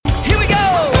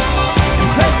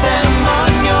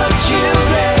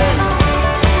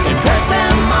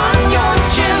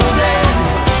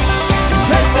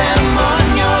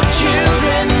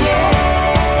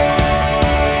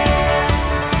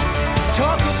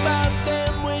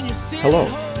Hello,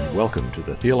 and welcome to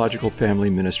the Theological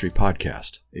Family Ministry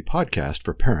Podcast, a podcast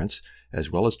for parents as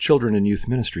well as children and youth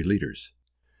ministry leaders.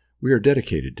 We are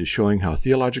dedicated to showing how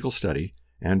theological study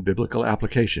and biblical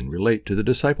application relate to the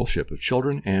discipleship of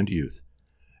children and youth.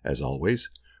 As always,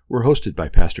 we're hosted by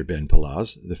Pastor Ben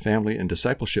Palaz, the family and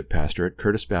discipleship pastor at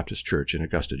Curtis Baptist Church in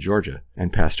Augusta, Georgia,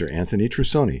 and Pastor Anthony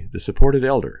Trusoni, the supported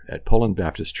elder at Poland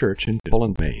Baptist Church in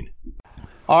Poland, Maine.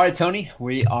 All right, Tony,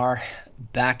 we are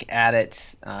back at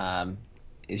it.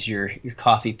 Is your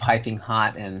coffee piping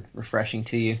hot and refreshing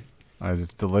to you?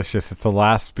 It's delicious. It's the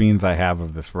last beans I have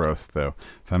of this roast, though,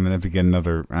 so I'm gonna have to get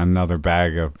another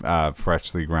bag of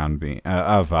freshly ground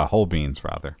whole beans,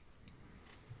 rather.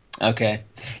 Okay,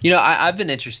 I've been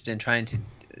interested in trying to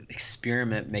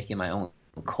experiment making my own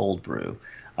cold brew.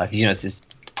 This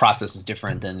process is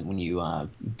different than when you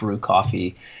brew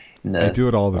coffee. I do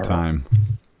it all the time.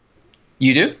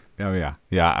 You do? Oh yeah.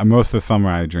 Most of the summer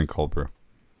I drink cold brew.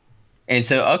 And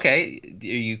so, okay, are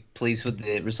you pleased with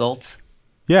the results?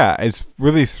 Yeah, it's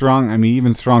really strong. I mean,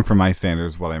 even strong for my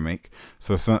standards, what I make.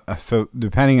 So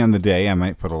depending on the day, I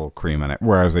might put a little cream in it,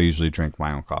 whereas I usually drink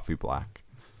my own coffee black.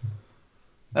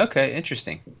 Okay,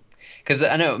 interesting. Because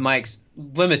I know my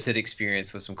limited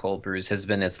experience with some cold brews has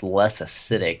been it's less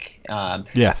acidic.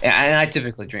 Yes. And I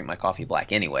typically drink my coffee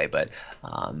black anyway, but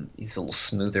it's a little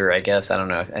smoother, I guess. I don't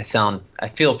know. I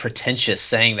feel pretentious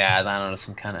saying that. I don't know,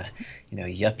 some kind of,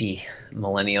 yuppie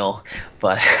millennial.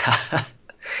 But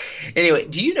anyway,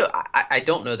 do you know, I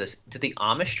don't know this. Do the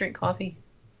Amish drink coffee?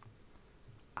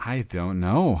 I don't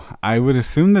know. I would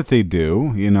assume that they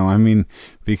do,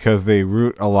 because they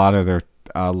root a lot of their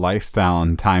lifestyle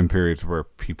and time periods where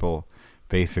people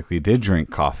basically did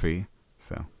drink coffee.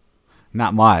 So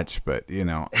not much, but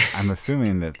I'm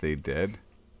assuming that they did.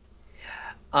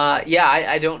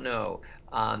 I don't know.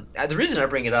 The reason I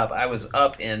bring it up, I was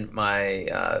up in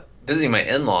my visiting my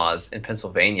in-laws in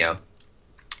Pennsylvania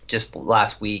just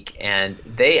last week, and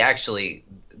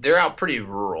they're out pretty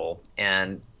rural,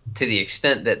 and to the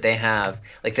extent that they have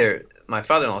my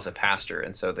father-in-law is a pastor,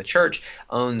 and so the church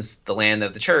owns the land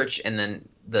of the church, and then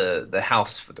the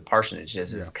house for the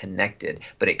parsonages is connected,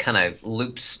 but it kind of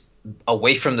loops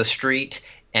away from the street.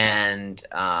 And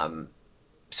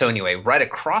so anyway, right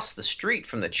across the street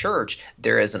from the church,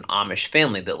 there is an Amish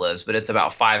family that lives, but it's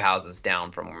about 5 houses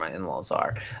down from where my in-laws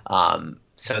are.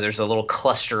 So there's a little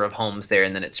cluster of homes there,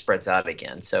 and then it spreads out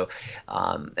again. So,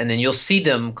 and then you'll see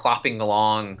them clopping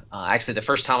along. Actually, the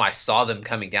first time I saw them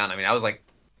coming down, I was like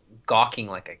gawking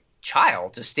like a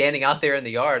child, just standing out there in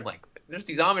the yard, like there's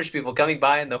these Amish people coming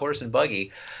by in the horse and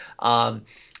buggy. And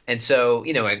so,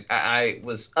 I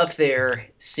was up there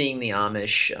seeing the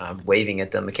Amish, waving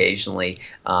at them occasionally.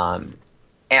 And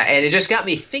it just got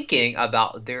me thinking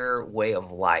about their way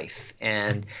of life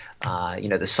and,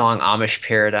 the song Amish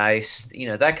Paradise,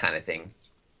 that kind of thing.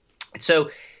 So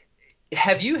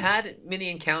have you had many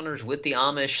encounters with the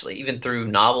Amish, even through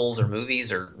novels or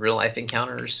movies or real life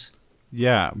encounters?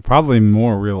 Yeah, probably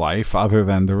more real life, other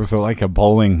than there was a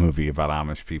bowling movie about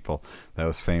Amish people that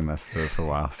was famous for a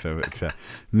while. So it's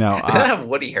no. Did that have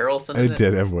Woody Harrelson in it? It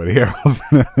did have Woody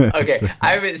Harrelson. Okay, I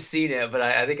haven't seen it, but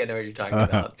I think I know what you're talking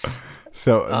about.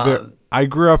 So I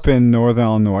grew up in northern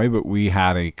Illinois, but we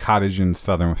had a cottage in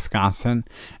southern Wisconsin.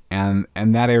 And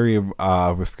in that area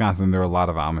of Wisconsin, there are a lot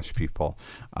of Amish people.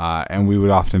 And we would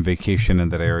often vacation in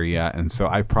that area. And so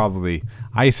I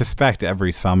suspect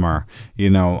every summer,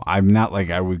 I'm not like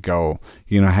I would go,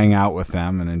 hang out with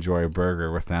them and enjoy a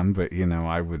burger with them, but,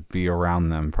 I would be around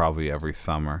them probably every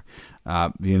summer.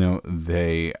 But even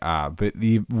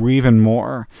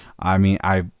more,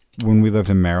 when we lived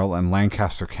in Maryland,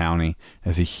 Lancaster County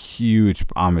has a huge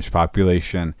Amish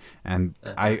population, and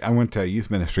I went to a youth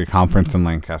ministry conference in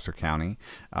Lancaster County,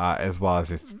 as well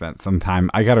as I spent some time.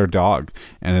 I got our dog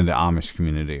in the Amish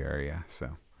community area.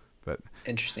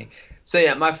 Interesting. So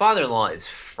yeah, my father-in-law is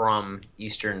from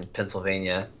Eastern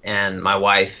Pennsylvania, and my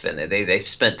wife, and they've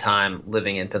spent time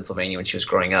living in Pennsylvania when she was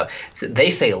growing up. So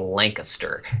they say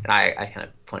Lancaster, and I kind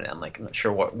of pointed out, I'm not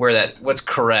sure what's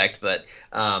correct, but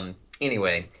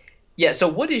anyway. Yeah, so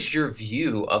what is your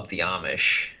view of the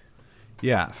Amish?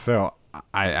 Yeah, so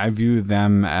I view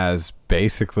them as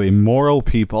basically moral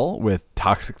people with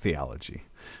toxic theology.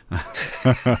 I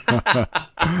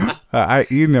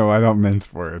don't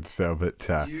mince words, but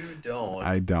you don't.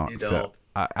 I don't. You so don't.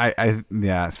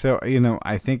 So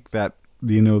I think that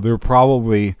they're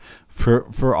probably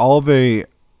for all the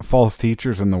false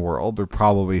teachers in the world, they're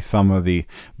probably some of the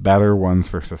better ones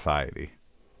for society.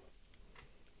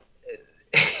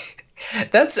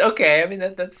 That's okay.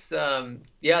 That's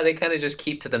they kind of just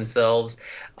keep to themselves.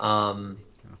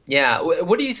 Yeah.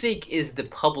 What do you think is the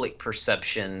public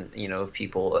perception, of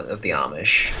people of the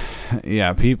Amish?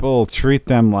 Yeah, people treat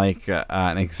them like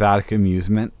an exotic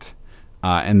amusement,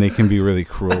 and they can be really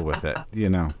cruel with it.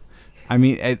 I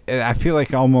mean, I feel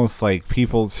like almost like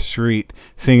people treat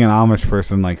seeing an Amish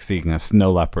person like seeing a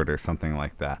snow leopard or something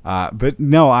like that. But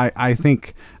no, I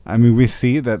think, I mean, we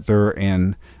see that they're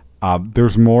in.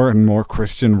 There's more and more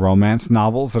Christian romance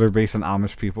novels that are based on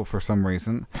Amish people for some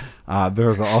reason.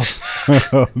 There's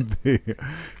also,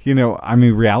 I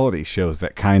mean, reality shows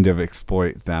that kind of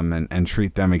exploit them and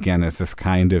treat them again as this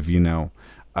kind of,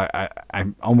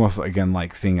 I'm almost again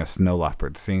like seeing a snow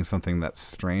leopard, seeing something that's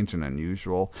strange and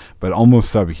unusual, but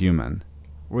almost subhuman.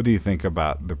 What do you think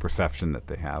about the perception that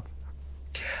they have?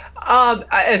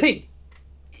 I think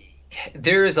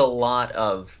there is a lot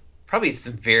of probably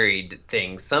some varied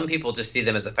things. Some people just see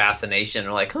them as a fascination and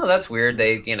are like, oh, that's weird.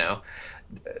 They,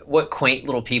 what quaint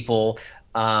little people.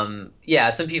 Yeah,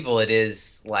 some people it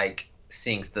is like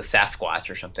seeing the Sasquatch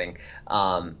or something.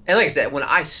 And like I said, when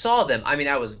I saw them, I mean,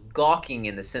 I was gawking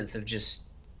in the sense of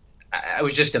I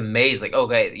was just amazed. Like,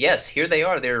 okay, yes, here they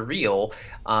are. They're real.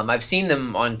 I've seen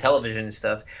them on television and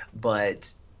stuff,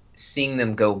 but seeing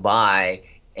them go by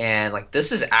and like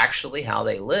this is actually how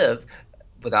they live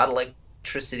without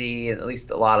electricity, at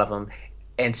least a lot of them.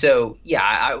 And so, yeah,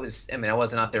 I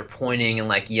wasn't out there pointing and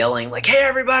like yelling, like, "Hey,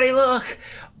 everybody, look!"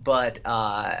 But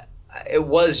it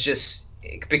was just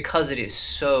because it is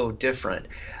so different.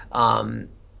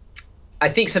 I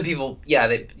think some people,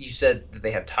 yeah, you said that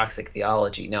they have toxic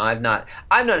theology. Now, I've not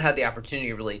had the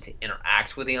opportunity really to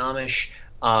interact with the Amish.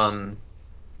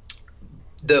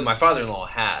 Though my father-in-law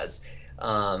has.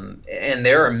 And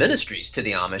there are ministries to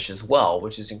the Amish as well,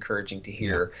 which is encouraging to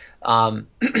hear. Yeah.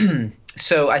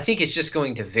 So I think it's just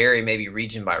going to vary maybe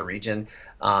region by region,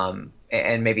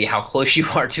 and maybe how close you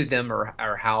are to them or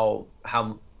how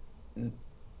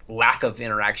lack of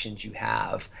interactions you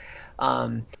have.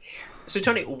 So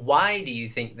Tony, why do you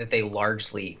think that they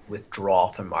largely withdraw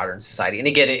from modern society? And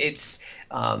again,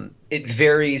 it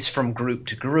varies from group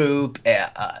to group,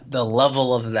 the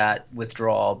level of that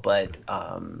withdrawal, but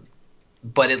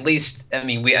at least, I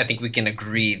mean, I think we can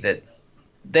agree that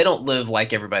they don't live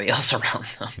like everybody else around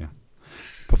them. Yeah.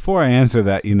 Before I answer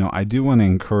that, I do want to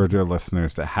encourage our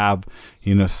listeners to have,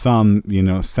 some,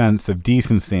 sense of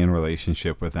decency in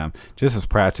relationship with them. Just as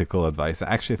practical advice, I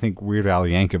actually think Weird Al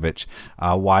Yankovic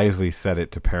wisely said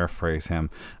it, to paraphrase him.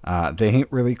 They ain't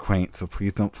really quaint, so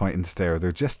please don't point and stare.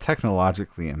 They're just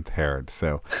technologically impaired.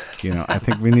 So, I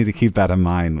think we need to keep that in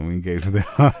mind when we engage with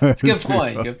them. That's a good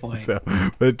point. Good point. So,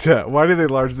 but why do they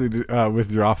largely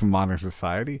withdraw from modern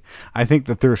society? I think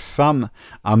that there's some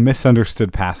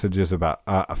misunderstood passages about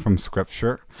from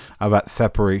Scripture about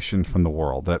separation from the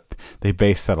world, that they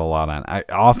base that a lot on.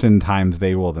 Oftentimes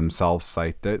they will themselves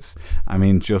cite this. I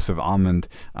mean, Joseph Almond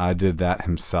did that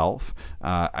himself.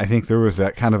 I think there was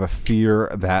that kind of a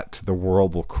fear that the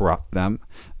world will corrupt them,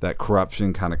 that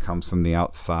corruption kind of comes from the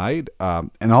outside.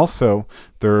 And also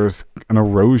there's an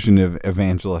erosion of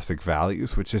evangelistic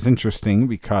values, which is interesting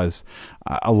because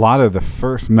a lot of the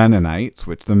first Mennonites,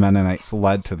 which the Mennonites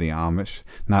led to the Amish,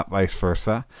 not vice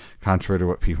versa, contrary to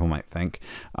what people might think,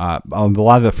 a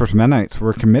lot of the first Mennonites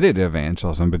were committed to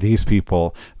evangelism, but these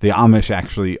people, the Amish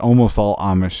actually, almost all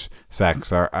Amish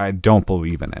sects I don't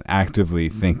believe in it, actively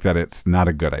think that it's not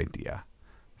a good idea.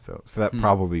 So that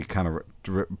probably kind of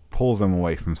pulls them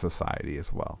away from society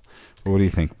as well. But what do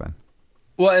you think, Ben?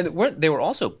 Well, and they were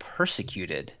also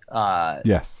persecuted.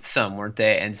 Yes. Some, weren't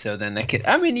they? And so then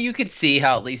you could see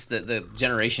how at least the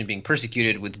generation being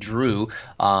persecuted withdrew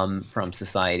from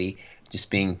society,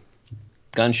 just being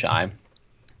gun shy.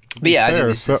 But yeah, I think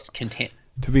this is content.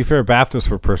 To be fair, Baptists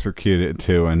were persecuted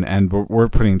too, and we're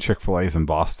putting Chick-fil-A's in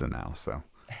Boston now, so.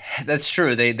 That's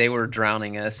true. They were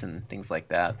drowning us and things like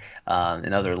that,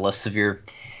 and other less severe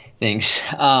things.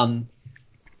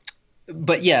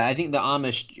 But yeah, I think the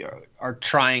Amish are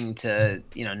trying to,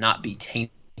 not be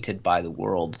tainted by the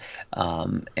world.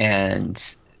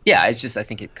 And yeah, it's just, I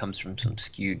think it comes from some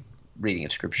skewed reading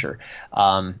of Scripture.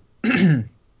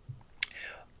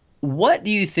 What do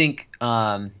you think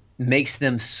makes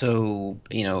them so,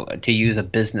 to use a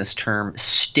business term,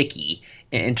 sticky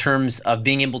in terms of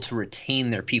being able to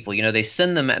retain their people? They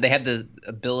send them, they have the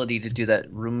ability to do that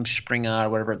Rumspringa or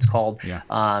whatever it's called, yeah.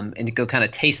 And to go kind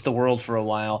of taste the world for a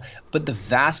while. But the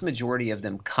vast majority of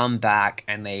them come back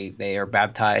and they are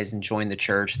baptized and join the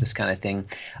church, this kind of thing,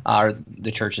 or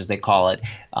the church as they call it,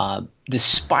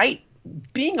 despite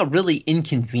being a really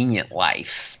inconvenient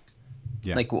life.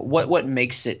 Yeah. Like what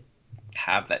makes it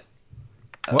have that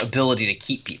ability to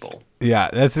keep people? Yeah,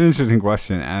 that's an interesting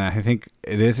question, and I think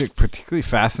it is particularly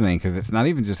fascinating because it's not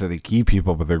even just that they keep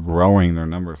people, but they're growing. Their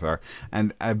numbers are.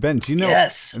 And Ben, do you know?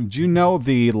 Yes. Do you know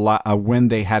when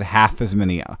they had half as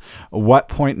many? What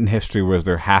point in history was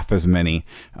there half as many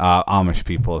Amish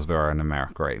people as there are in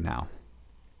America right now?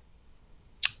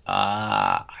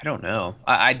 I don't know.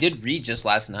 I did read just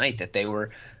last night that they were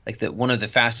like one of the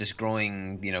fastest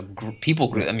growing, people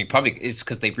group. I mean, probably it's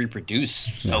because they reproduce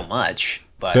so much.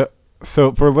 But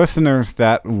So for listeners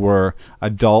that were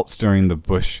adults during the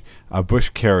Bush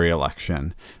Kerry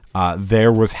election,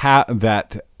 there's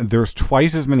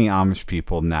twice as many Amish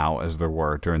people now as there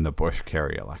were during the Bush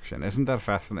Kerry election. Isn't that a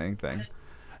fascinating thing?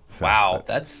 So, wow,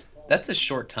 that's a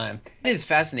short time. It is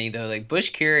fascinating though. Like Bush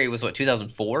Kerry was what,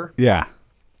 2004? Yeah.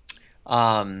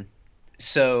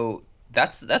 So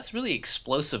that's really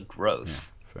explosive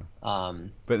growth.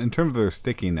 But in terms of their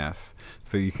stickiness,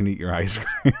 so you can eat your ice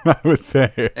cream, I would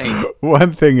say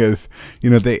one thing is,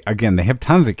 they have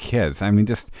tons of kids. I mean,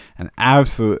 just an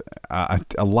absolute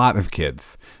a lot of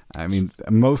kids. I mean,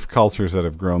 most cultures that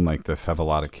have grown like this have a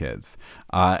lot of kids.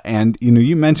 And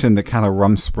you mentioned the kind of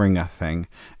Rumspringa thing.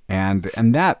 And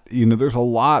that, there's a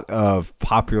lot of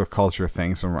popular culture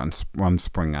things in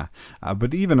Rumspringa.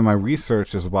 But even in my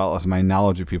research, as well as my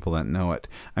knowledge of people that know it,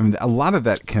 I mean, a lot of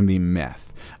that can be myth.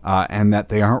 And that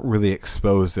they aren't really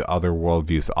exposed to other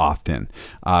worldviews often.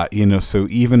 So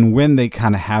even when they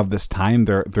kind of have this time,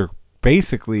 they're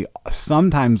basically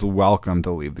sometimes welcome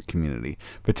to leave the community,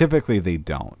 but typically they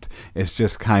don't. It's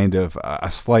just kind of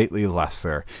a slightly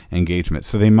lesser engagement.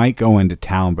 So they might go into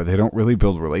town, but they don't really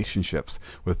build relationships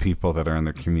with people that are in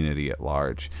their community at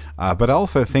large. But I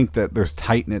also think that there's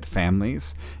tight-knit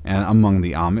families, and among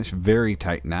the Amish, very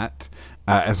tight-knit,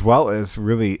 as well as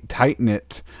really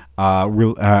tight-knit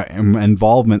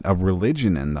involvement of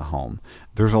religion in the home.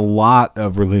 There's a lot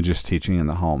of religious teaching in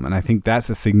the home, and I think that's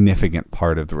a significant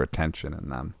part of the retention in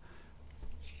them.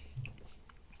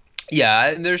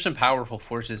 Yeah, and there's some powerful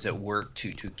forces at work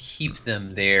to keep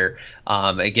them there.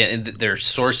 Again, their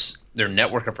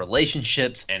network of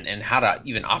relationships and how to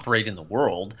even operate in the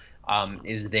world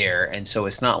is there. And so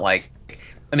it's not like,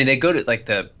 I mean, they go to like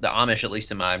the Amish, at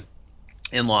least in my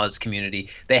in-laws community,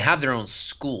 they have their own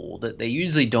school that they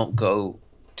usually don't go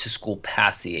to school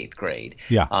past the 8th grade.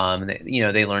 Yeah.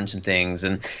 They learn some things,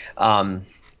 and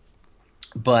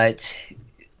but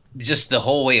just the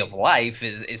whole way of life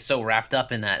is so wrapped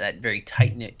up in that very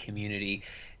tight-knit community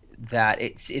that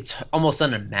it's almost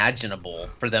unimaginable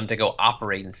for them to go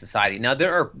operate in society. Now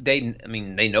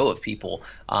they know of people.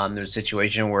 There's a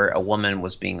situation where a woman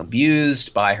was being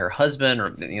abused by her husband, or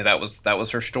that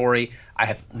was her story. I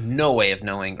have no way of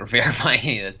knowing or verifying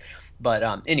any of this,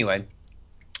 but anyway,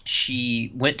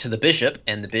 she went to the bishop,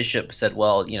 and the bishop said,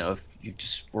 well, if you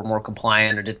just were more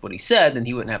compliant or did what he said, then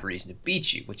he wouldn't have a reason to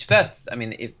beat you, which if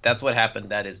that's what happened,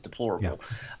 that is deplorable.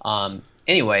 Yeah.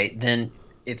 Anyway, then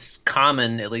it's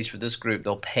common, at least for this group,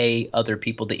 they'll pay other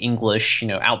people, the English,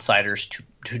 outsiders,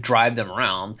 to drive them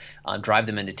around, drive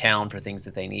them into town for things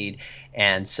that they need.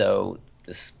 And so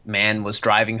this man was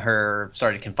driving her,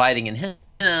 started confiding in him.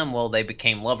 Well, they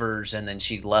became lovers, and then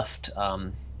she left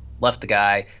the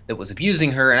guy that was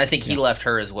abusing her, and I think he left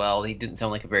her as well. He didn't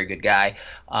sound like a very good guy.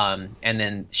 And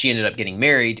then she ended up getting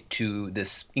married to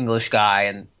this English guy,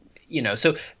 and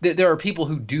so there are people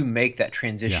who do make that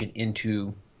transition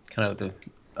into kind of the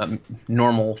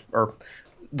normal or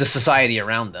the society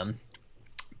around them.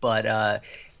 But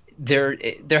there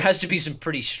has to be some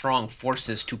pretty strong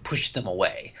forces to push them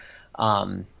away.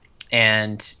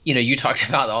 And you talked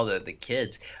about all the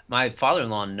kids. My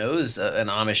father-in-law knows an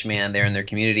Amish man there in their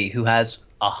community who has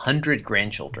 100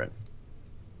 grandchildren.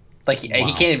 Like he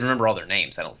can't even remember all their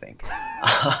names, I don't think.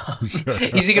 Sure.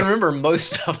 He can remember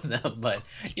most of them, but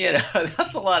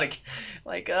that's a lot of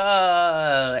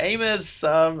Amos.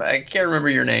 I can't remember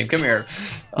your name. Come here.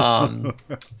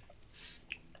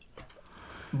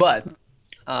 But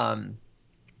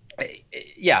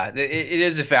it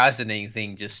is a fascinating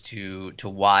thing just to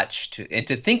watch and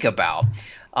to think about.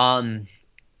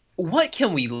 What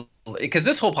can we? Because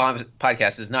this whole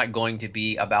podcast is not going to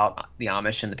be about the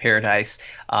Amish and the paradise.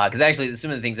 Because actually,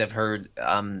 some of the things I've heard,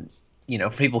 from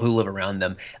people who live around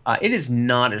them, it is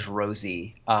not as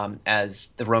rosy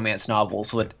as the romance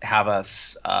novels would have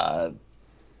us. The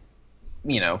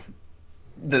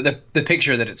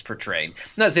picture that it's portrayed.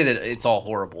 Not to say that it's all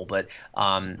horrible, but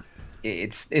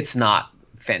it's not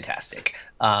fantastic.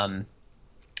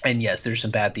 And yes, there's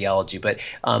some bad theology, but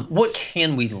what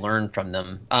can we learn from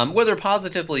them, whether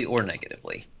positively or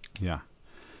negatively? Yeah.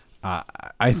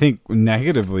 I think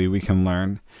negatively we can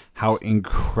learn how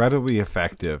incredibly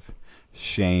effective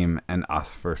shame and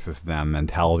us versus them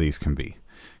mentalities can be.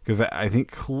 Because I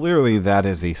think clearly that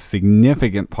is a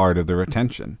significant part of the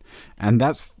retention. And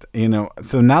that's,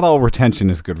 so not all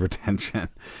retention is good retention.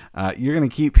 You're going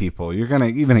to keep people. You're going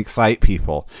to even excite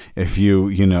people if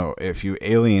if you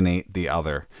alienate the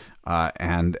other,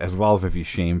 and as well as if you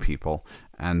shame people.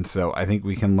 And so I think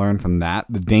we can learn from that,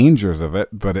 the dangers of it,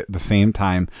 but at the same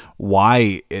time,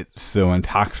 why it's so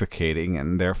intoxicating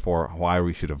and therefore why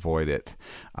we should avoid it.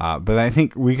 But I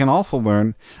think we can also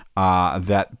learn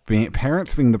that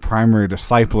parents being the primary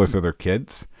disciplers of their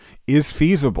kids is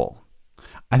feasible.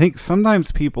 I think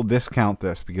sometimes people discount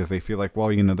this because they feel like,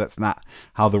 well, that's not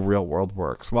how the real world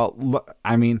works. Well,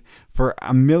 I mean, for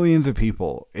millions of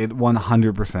people, it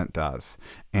 100% does.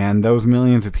 And those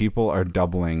millions of people are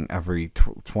doubling every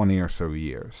 20 or so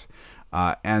years.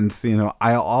 And so,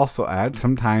 I'll also add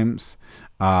sometimes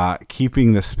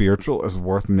keeping the spiritual is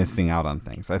worth missing out on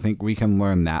things. I think we can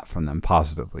learn that from them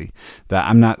positively. That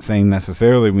I'm not saying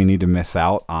necessarily we need to miss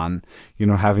out on,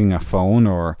 having a phone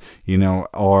or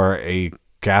a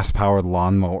gas-powered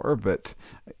lawnmower, but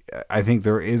I think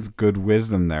there is good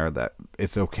wisdom there that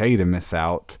it's okay to miss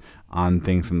out on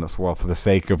things in this world for the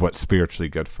sake of what's spiritually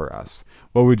good for us.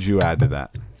 What would you add to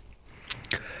that?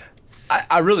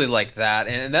 I really like that,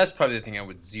 and that's probably the thing I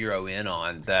would zero in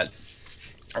on. That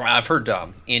I've heard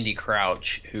Andy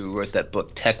Crouch, who wrote that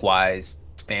book TechWise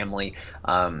Family,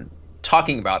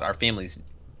 talking about our families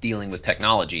dealing with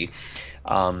technology.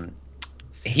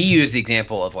 He used the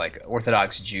example of like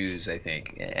Orthodox Jews, I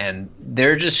think, and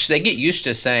they get used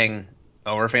to saying,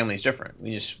 "Oh, our family's different.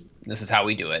 This is how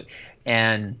we do it,"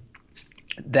 and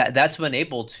that's been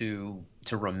able to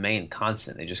remain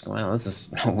constant. They just go, "Well,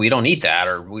 we don't eat that,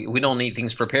 or we don't eat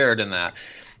things prepared in that,"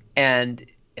 and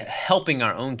helping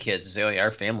our own kids to say, "Oh, yeah,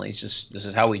 our family's this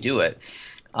is how we do it,"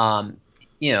 and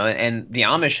the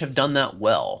Amish have done that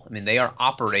well. I mean, they are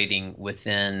operating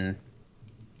within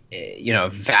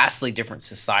vastly different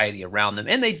society around them,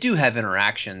 and they do have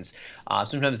interactions.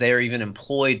 Sometimes they are even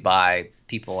employed by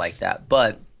people like that,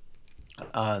 but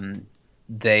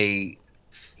they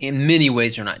in many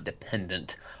ways are not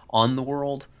dependent on the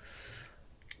world,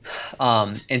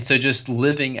 and so just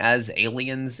living as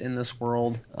aliens in this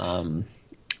world,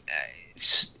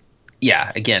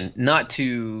 again, not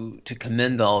to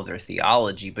commend all of their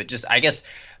theology, but just I guess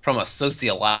from a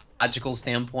sociological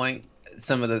standpoint,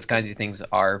 some of those kinds of things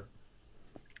are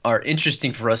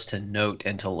interesting for us to note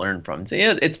and to learn from and say,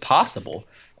 yeah, it's possible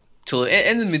to.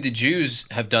 And I mean, the Jews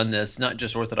have done this, not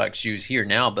just Orthodox Jews here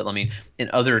now, but I mean,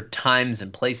 in other times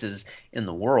and places in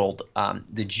the world,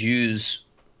 the Jews,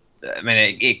 I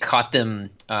mean, it caused them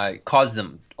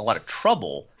a lot of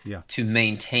trouble to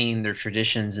maintain their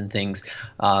traditions and things,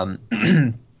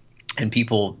 and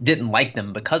people didn't like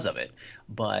them because of it.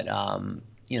 But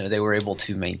they were able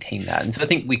to maintain that. And so I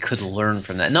think we could learn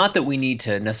from that. Not that we need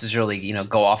to necessarily,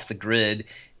 go off the grid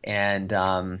and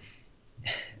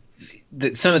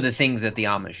some of the things that the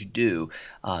Amish do,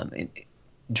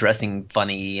 dressing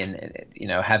funny and,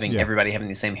 having everybody having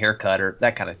the same haircut or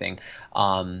that kind of thing.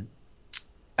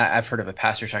 I've heard of a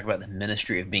pastor talk about the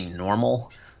ministry of being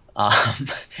normal.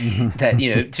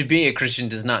 That, to be a Christian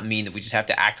does not mean that we just have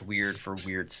to act weird for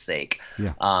weird's sake.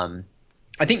 Yeah.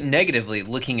 I think negatively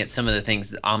looking at some of the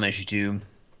things that Amish do,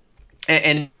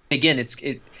 and again,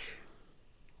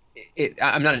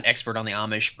 I'm not an expert on the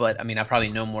Amish, but I mean, I probably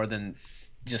know more than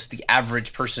just the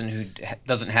average person who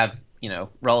doesn't have,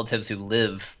 relatives who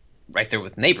live right there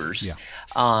with neighbors. Yeah.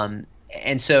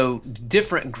 And so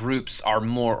different groups are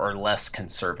more or less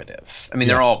conservative. I mean,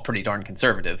 they're all pretty darn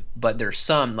conservative, but there's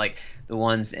some, like the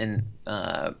ones in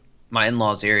my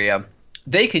in-laws area,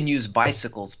 they can use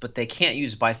bicycles, but they can't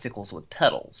use bicycles with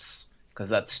pedals because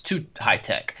that's too high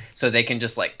tech. So they can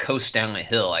just like coast down a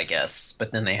hill, I guess,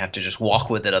 but then they have to just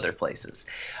walk with it other places.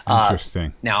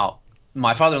 Interesting. Now,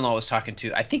 my father-in-law was talking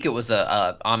to, I think it was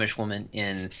a Amish woman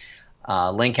in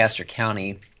Lancaster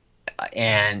County,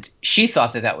 and she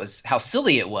thought that was how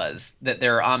silly it was that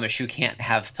there are Amish who can't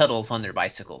have pedals on their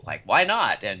bicycles. Like, why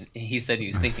not? And he said he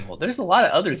was thinking, well, there's a lot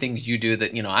of other things you do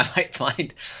that, I might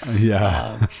find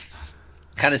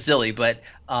kind of silly. But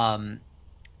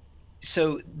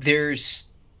so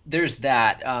there's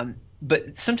that.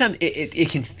 But sometimes it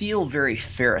can feel very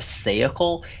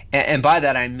pharisaical. And by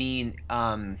that I mean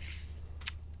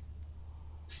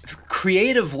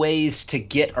creative ways to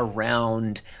get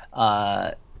around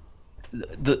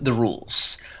the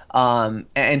rules.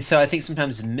 And so I think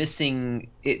sometimes missing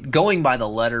it, going by the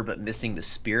letter but missing the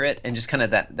spirit, and just kind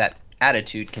of that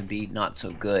attitude can be not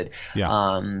so good.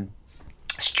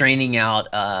 Straining out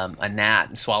a gnat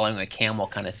and swallowing a camel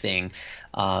kind of thing.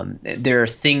 There are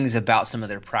things about some of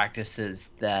their practices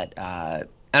that I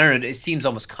don't know. It seems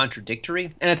almost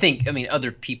contradictory, and I mean,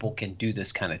 other people can do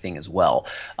this kind of thing as well.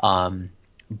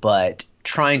 But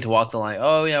trying to walk the line,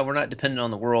 oh yeah, we're not dependent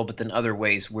on the world, but then other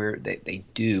ways where they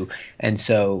do, and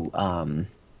so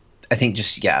I think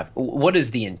just what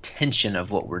is the intention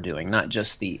of what we're doing, not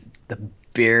just the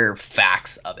bare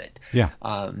facts of it. Yeah.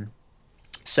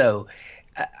 So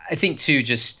I think too,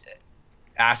 just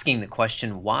asking the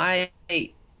question, why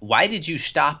did you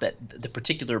stop at the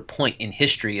particular point in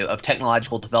history of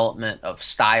technological development, of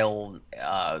style,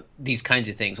 these kinds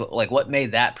of things? Like, what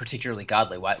made that particularly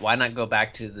godly? Why not go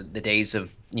back to the days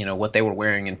of, what they were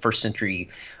wearing in first century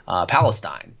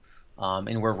Palestine,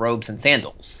 and wear robes and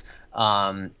sandals?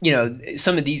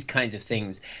 Some of these kinds of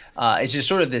things. It's just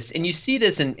sort of this, and you see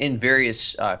this in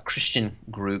various Christian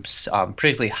groups,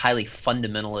 particularly highly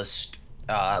fundamentalist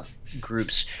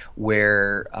groups,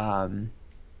 where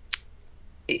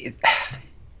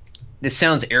this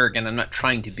sounds arrogant. I'm not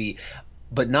trying to be,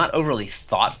 but not overly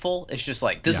thoughtful. It's just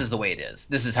like, this is the way it is.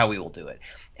 This is how we will do it.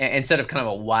 And instead of kind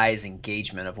of a wise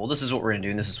engagement of, well, this is what we're going to do,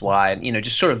 and this is why, and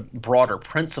just sort of broader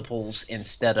principles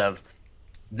instead of,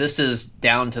 this is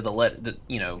down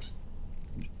to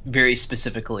very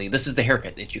specifically, this is the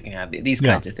haircut that you can have, these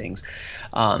kinds of things.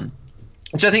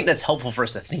 So I think that's helpful for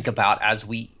us to think about as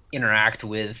we interact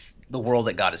with the world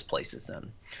that God has placed us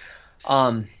in.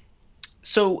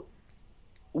 So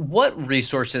what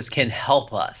resources can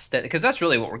help us, because that's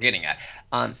really what we're getting at.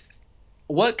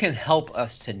 What can help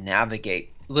us to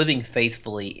navigate living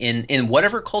faithfully in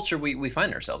whatever culture we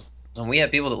find ourselves? And we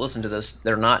have people that listen to this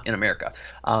that are not in America.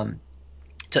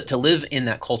 To live in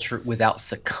that culture without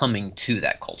succumbing to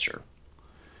that culture.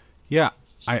 Yeah,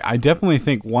 I definitely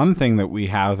think one thing that we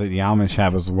have that the Amish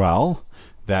have as well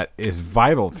that is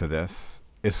vital to this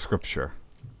is Scripture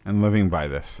and living by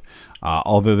this.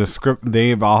 Although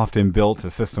they've often built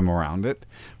a system around it,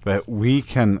 but we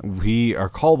are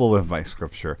called to live by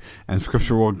Scripture, and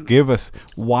Scripture will give us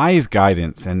wise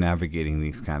guidance in navigating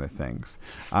these kind of things.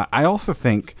 I also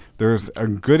think there's a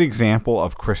good example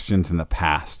of Christians in the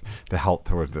past to help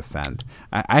towards this end.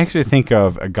 I actually think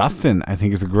of Augustine. I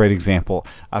think is a great example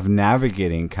of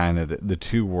navigating kind of the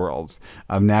two worlds,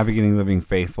 of navigating living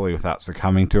faithfully without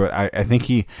succumbing to it. I think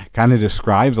he kind of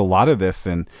describes a lot of this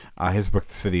in his book,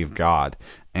 The City of God.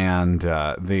 And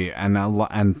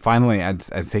finally, I'd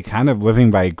say kind of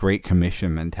living by a Great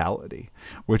Commission mentality,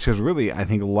 which has really, I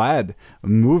think, led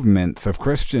movements of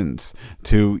Christians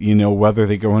to, whether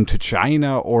they go into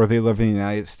China or they live in the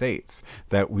United States,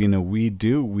 that we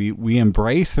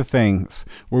embrace the things.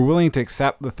 We're willing to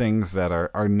accept the things that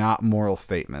are not moral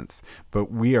statements,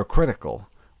 but we are critical.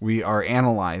 We are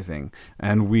analyzing,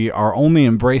 and we are only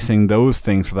embracing those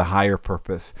things for the higher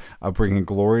purpose of bringing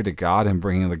glory to God and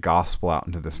bringing the gospel out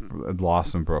into this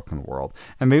lost and broken world.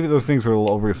 And maybe those things are a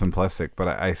little over simplistic, but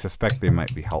I suspect they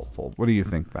might be helpful. What do you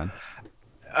think, Ben?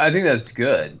 I think that's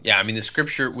good. Yeah, I mean, the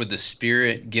Scripture with the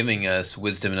Spirit giving us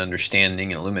wisdom and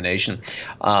understanding and illumination.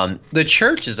 The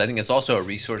church I think, is also a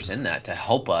resource in that to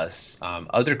help us,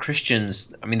 other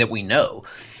Christians, that we know.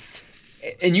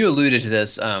 And you alluded to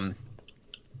this,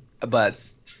 but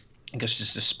I guess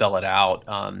just to spell it out,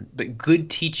 but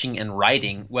good teaching and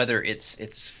writing, whether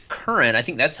it's current, I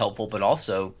think that's helpful, but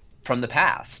also from the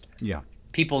past. Yeah.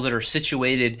 People that are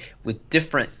situated with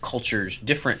different cultures,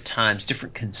 different times,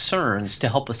 different concerns to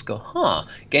help us go,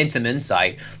 gain some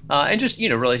insight, and just,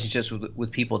 relationships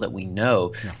with people that we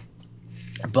know. Yeah.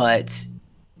 But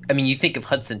you think of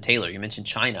Hudson Taylor. You mentioned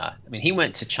China. He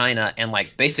went to China and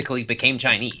basically became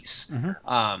Chinese.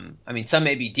 Mm-hmm. Some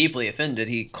may be deeply offended.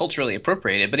 He culturally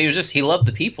appropriated, but he loved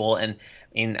the people. And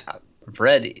I've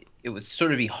read it would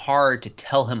sort of be hard to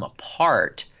tell him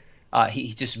apart.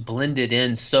 He just blended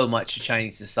in so much to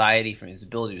Chinese society from his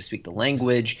ability to speak the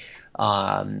language.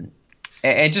 And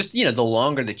just, the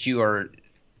longer that you are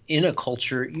in a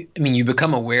culture, you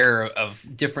become aware of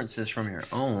differences from your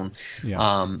own.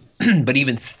 Yeah. But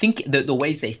even the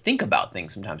ways they think about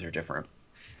things sometimes are different.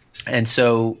 And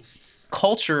so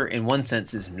culture in one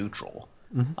sense is neutral.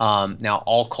 Mm-hmm. Now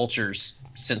all cultures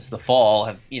since the fall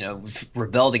have,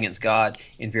 rebelled against God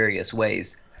in various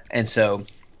ways. And so,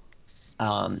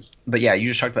 but yeah, you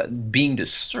just talked about being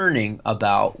discerning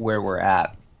about where we're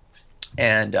at.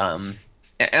 And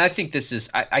I think this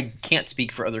is, I can't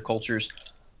speak for other cultures.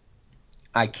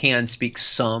 I can speak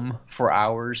some for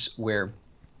ours, where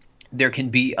there can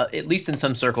be, at least in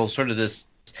some circles, sort of this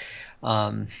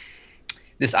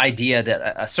this idea that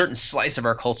a certain slice of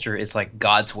our culture is like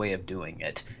God's way of doing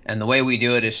it, and the way we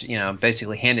do it is,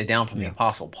 basically handed down from the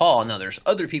Apostle Paul. Now there's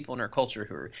other people in our culture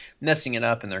who are messing it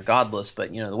up and they're godless,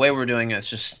 but the way we're doing it is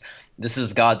just, this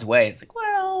is God's way. It's like,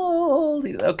 well,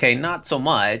 okay, not so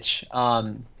much.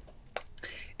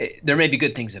 There may be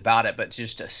good things about it, but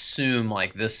just assume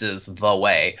like this is the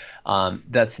way.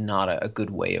 That's not a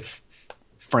good way of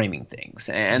framing things.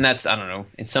 And that's, I don't know,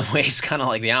 in some ways kind of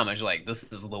like the Amish, like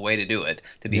this is the way to do it,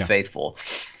 to be faithful.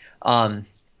 So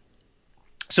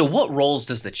what roles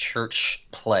does the church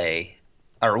play,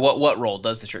 or what role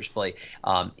does the church play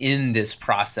in this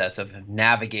process of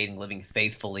navigating, living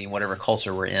faithfully in whatever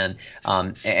culture we're in,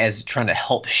 as trying to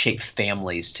help shape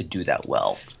families to do that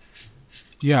well?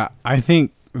 Yeah, I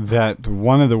think that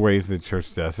one of the ways the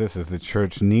church does this is the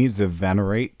church needs to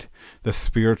venerate the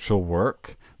spiritual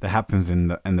work that happens in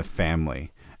the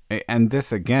family. And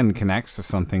this again connects to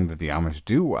something that the Amish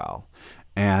do well.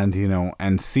 And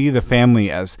and see the family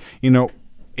as,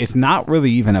 it's not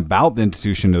really even about the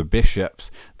institution of the bishops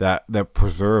that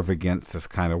preserve against this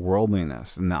kind of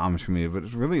worldliness in the Amish community, but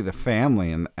it's really the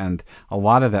family, and a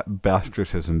lot of that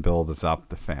patriotism builds up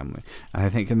the family. And I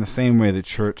think in the same way the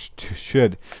church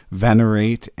should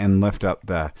venerate and lift up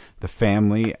the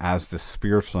family as the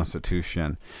spiritual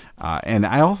institution. And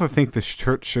I also think the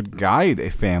church should guide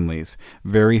a family's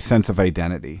very sense of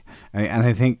identity. And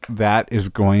I think that is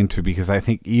going to, because I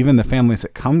think even the families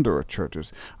that come to our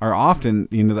churches are often,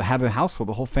 the head of the household,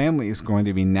 the whole family is going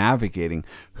to be navigating,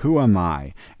 who am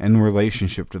I in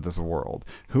relationship to this world?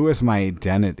 Who is my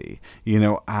identity?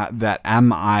 That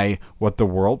am I what the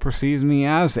world perceives me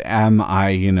as? Am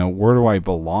I, where do I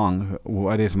belong?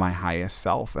 What is my highest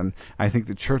self? And I think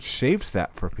the church shapes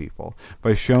that for people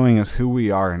by showing us who we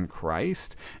are in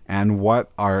Christ and what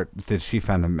the chief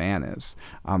end of man is.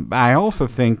 I also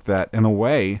think that in a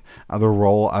way, a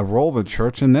role of the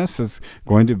church in this is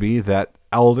going to be that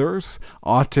elders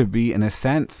ought to be, in a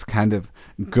sense, kind of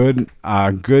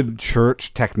good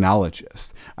church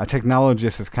technologists. A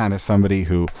technologist is kind of somebody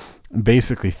who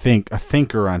basically a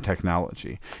thinker on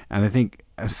technology. And I think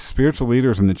spiritual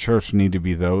leaders in the church need to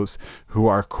be those who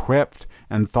are equipped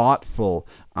and thoughtful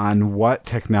on what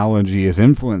technology is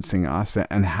influencing us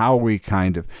and how we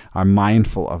kind of are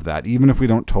mindful of that, even if we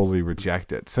don't totally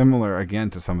reject it. Similar, again,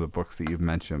 to some of the books that you've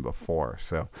mentioned before.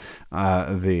 So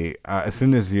as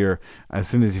soon as you've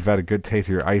had a good taste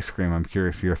of your ice cream, I'm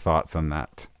curious your thoughts on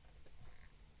that.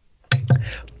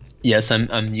 Yes,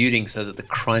 I'm muting so that the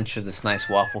crunch of this nice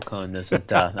waffle cone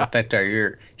doesn't affect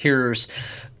our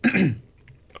hearers.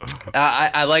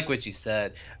 I like what you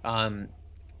said,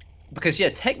 because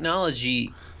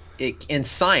technology, in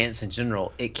science in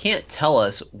general, it can't tell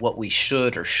us what we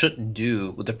should or shouldn't do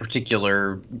with a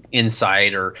particular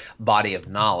insight or body of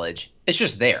knowledge. It's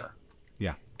just there.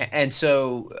 Yeah. And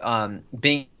so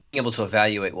being able to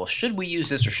evaluate, well, should we use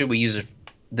this or should we use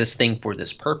this thing for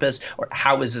this purpose, or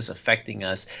how is this affecting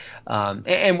us?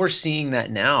 And we're seeing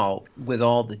that now with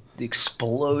all the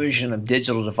explosion of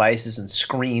digital devices and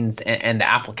screens and the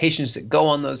applications that go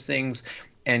on those things,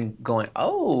 and going,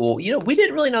 oh, we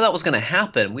didn't really know that was going to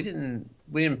happen. We didn't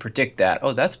predict that.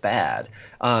 Oh, that's bad.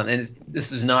 And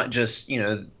this is not just,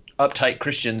 uptight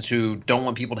Christians who don't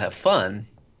want people to have fun.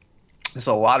 There's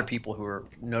a lot of people who are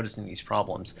noticing these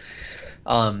problems.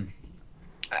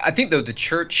 I think, though, the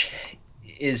church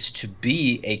is to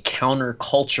be a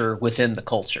counterculture within the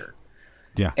culture.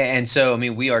 Yeah. And so,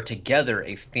 we are together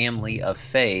a family of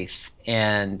faith.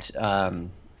 And, the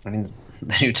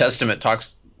New Testament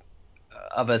talks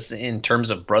of us in terms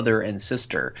of brother and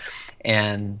sister.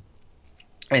 And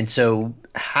so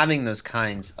having those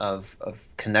kinds of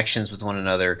connections with one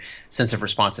another, sense of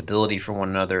responsibility for one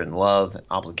another, and love and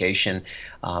obligation,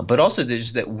 but also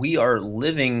just that we are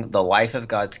living the life of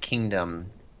God's kingdom,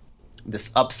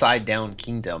 this upside down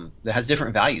kingdom that has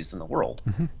different values than the world.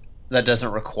 Mm-hmm. That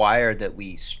doesn't require that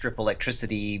we strip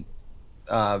electricity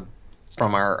from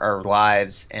our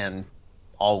lives and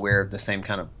all wear the same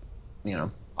kind of,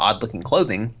 odd looking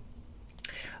clothing.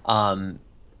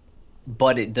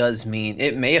 But it does mean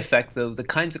it may affect the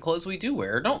kinds of clothes we do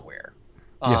wear or don't wear,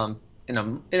 in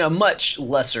a much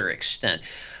lesser extent.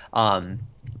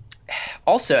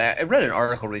 Also, I read an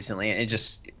article recently, and it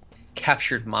just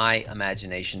captured my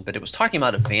imagination, but it was talking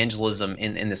about evangelism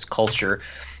in this culture,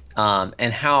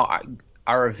 and how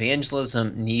our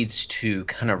evangelism needs to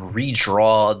kind of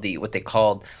redraw what they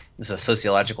called, this is a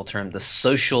sociological term, the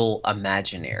social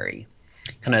imaginary,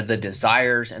 kind of the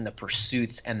desires and the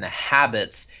pursuits and the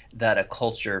habits that a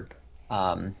culture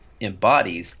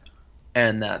embodies,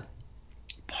 and that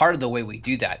part of the way we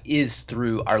do that is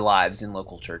through our lives in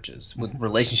local churches, with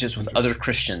relationships with other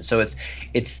Christians. So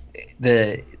it's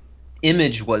the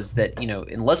image was that,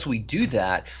 unless we do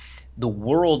that, the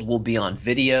world will be on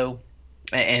video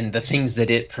and the things that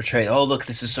it portrays. Oh, look,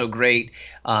 this is so great.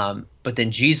 But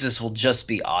then Jesus will just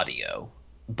be audio.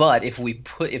 But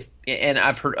and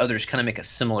I've heard others kind of make a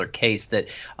similar case that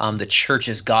the church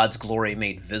is God's glory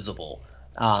made visible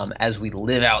as we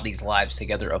live out these lives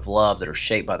together of love that are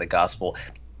shaped by the gospel.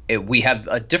 We have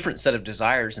a different set of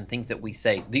desires and things that we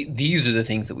say, these are the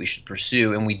things that we should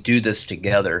pursue, and we do this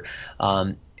together.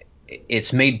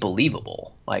 It's made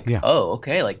believable. Oh,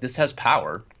 okay, like this has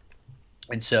power.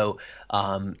 And so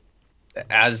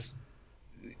as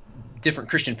different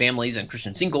Christian families and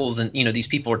Christian singles and, these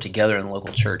people are together in the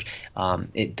local church,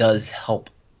 it does help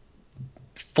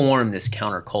form this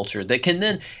counterculture that can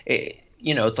then,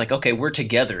 it's like, okay, we're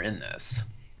together in this.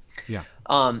 Yeah.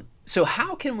 So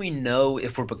how can we know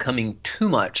if we're becoming too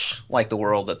much like the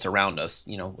world that's around us,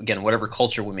 again, whatever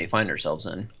culture we may find ourselves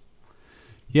in?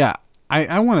 Yeah,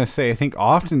 I want to say, I think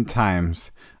oftentimes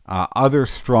other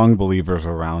strong believers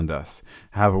around us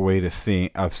have a way of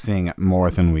seeing it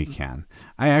more than we can.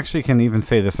 I actually can even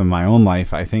say this in my own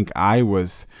life. I think I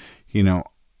was,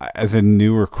 as a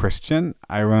newer Christian,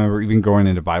 I remember even going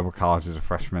into Bible college as a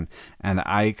freshman, and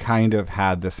I kind of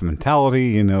had this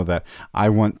mentality, that I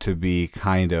want to be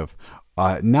kind of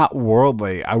not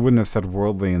worldly. I wouldn't have said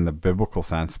worldly in the biblical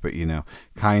sense, but,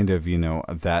 kind of,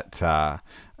 that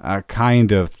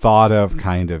kind of thought of,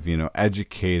 kind of,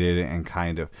 educated and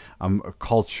kind of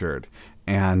cultured.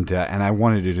 And I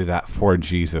wanted to do that for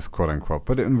Jesus, quote unquote.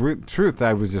 But in truth,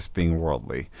 I was just being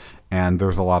worldly. And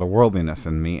there's a lot of worldliness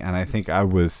in me. And I think I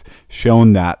was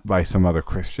shown that by some other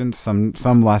Christians,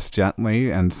 some less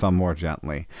gently and some more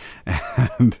gently.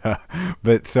 And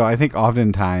but so I think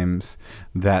oftentimes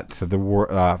that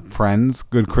the friends,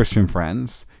 good Christian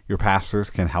friends, your pastors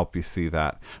can help you see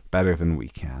that better than we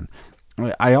can.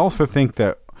 I also think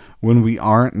that when we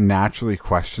aren't naturally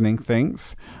questioning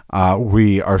things,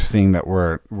 we are seeing that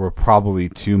we're probably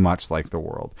too much like the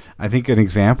world. I think an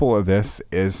example of this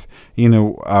is,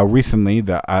 recently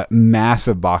the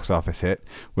massive box office hit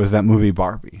was that movie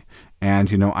Barbie.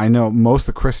 And, I know most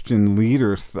of the Christian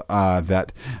leaders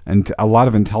and a lot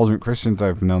of intelligent Christians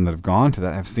I've known that have gone to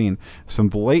that have seen some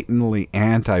blatantly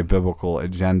anti-biblical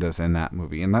agendas in that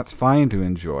movie. And that's fine to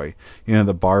enjoy,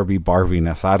 the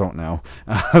Barbiness, I don't know,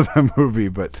 the movie.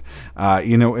 But,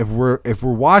 if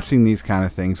we're watching these kind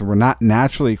of things, we're not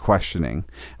naturally questioning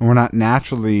and we're not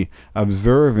naturally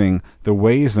observing the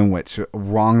ways in which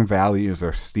wrong values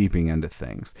are steeping into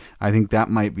things, I think that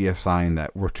might be a sign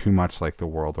that we're too much like the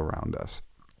world around us.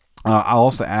 I'll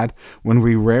also add, when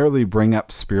we rarely bring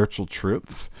up spiritual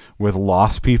truths with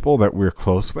lost people that we're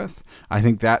close with, I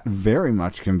think that very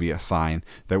much can be a sign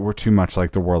that we're too much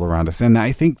like the world around us. And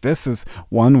I think this is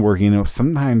one where,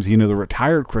 sometimes, the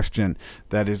retired Christian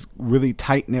that is really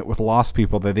tight-knit with lost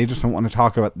people that they just don't want to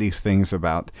talk about these things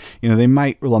about. They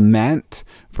might lament,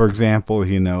 for example,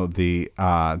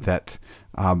 that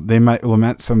they might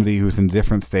lament somebody who's in a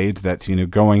different stage that's,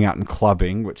 going out and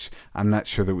clubbing, which I'm not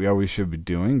sure that we always should be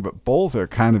doing, but both are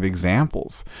kind of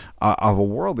examples of a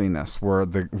worldliness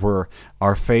where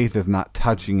our faith is not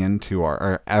touching into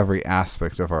our every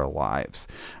aspect of our lives.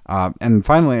 And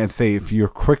finally, I'd say if you're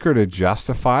quicker to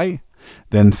justify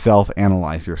than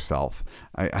self-analyze yourself,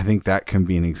 I think that can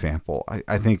be an example.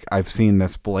 I think I've seen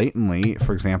this blatantly,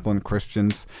 for example, in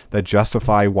Christians that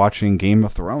justify watching Game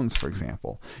of Thrones, for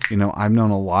example. I've known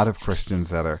a lot of Christians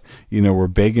that are, we're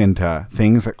big into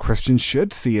things that Christians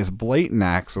should see as blatant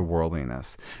acts of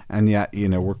worldliness. And yet,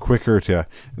 we're quicker to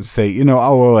say,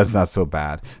 oh, well, it's not so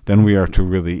bad, than we are to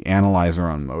really analyze our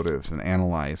own motives and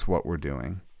analyze what we're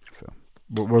doing. So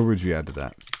what would you add to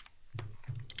that?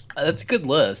 That's a good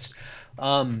list.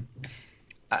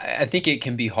 I think it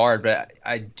can be hard, but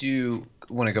I do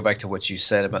want to go back to what you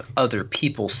said about other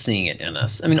people seeing it in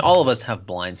us. I mean, all of us have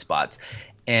blind spots.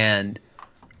 And,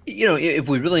 if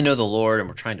we really know the Lord and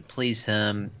we're trying to please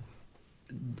Him,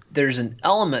 there's an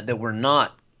element that we're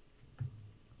not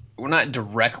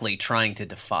directly trying to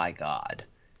defy God.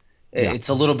 Yeah. It's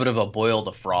a little bit of a boil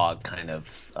the frog kind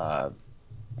of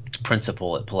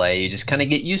principle at play. You just kind of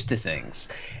get used to things.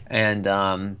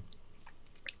 And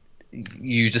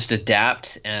you just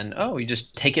adapt and you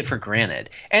just take it for granted.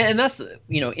 And that's,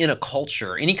 in a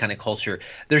culture, any kind of culture,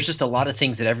 there's just a lot of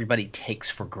things that everybody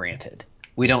takes for granted.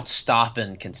 We don't stop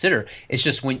and consider. It's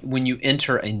just when you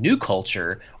enter a new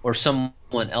culture or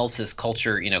someone else's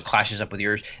culture, clashes up with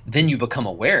yours, then you become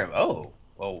aware of,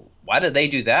 well, why did they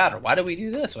do that? Or why do we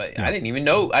do this? I didn't even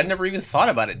know. I'd never even thought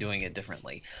about it doing it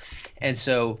differently. And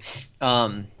so,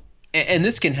 and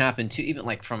this can happen too, even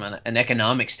like from an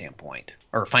economic standpoint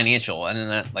or financial, and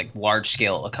not like large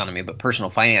scale economy, but personal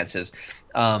finances,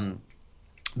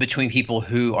 between people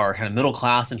who are kind of middle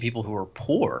class and people who are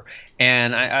poor.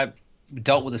 And I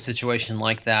dealt with a situation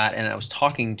like that, and I was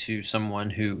talking to someone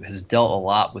who has dealt a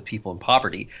lot with people in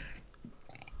poverty.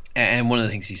 And one of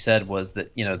the things he said was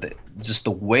that, that just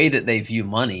the way that they view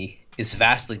money is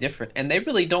vastly different, and they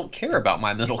really don't care about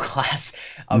my middle class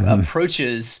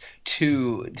approaches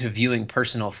to viewing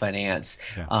personal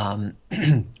finance. Yeah.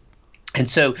 And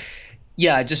so,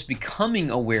 yeah, just becoming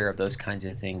aware of those kinds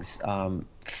of things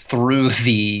through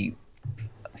the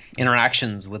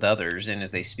interactions with others and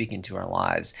as they speak into our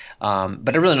lives.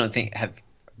 But I really don't have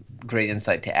great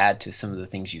insight to add to some of the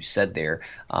things you said there.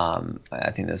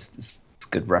 I think this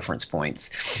good reference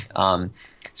points.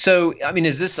 So, I mean,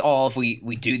 is this all, if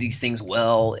we do these things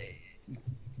well,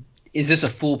 is this a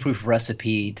foolproof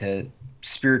recipe to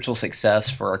spiritual success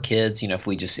for our kids? If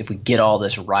we get all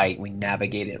this right, we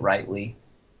navigate it rightly.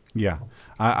 Yeah,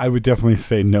 I would definitely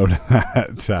say no to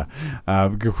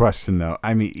that. Good question, though.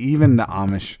 I mean, even the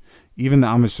Amish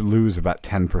lose about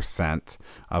 10%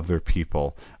 of their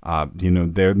people.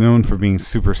 They're known for being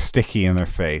super sticky in their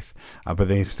faith, but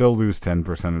they still lose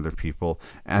 10% of their people.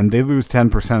 And they lose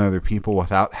 10% of their people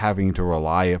without having to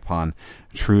rely upon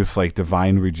truths like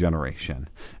divine regeneration.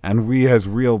 And we as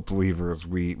real believers,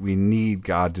 we need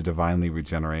God to divinely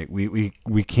regenerate.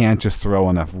 We can't just throw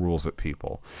enough rules at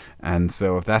people. And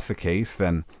so if that's the case,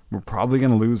 then we're probably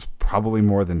going to lose probably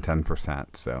more than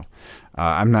 10%. So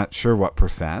I'm not sure what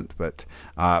percent, but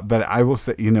I will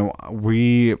say,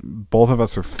 we both of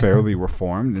us are fairly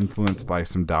reformed, influenced by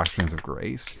some doctrines of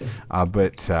grace.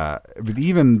 But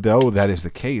even though that is the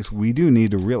case, we do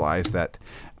need to realize that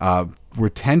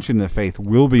retention of the faith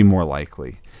will be more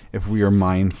likely if we are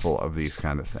mindful of these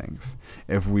kind of things,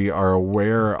 if we are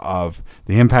aware of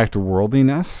the impact of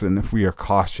worldliness, and if we are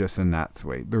cautious in that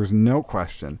way. There's no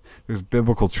question. There's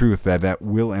biblical truth that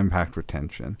will impact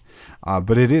retention.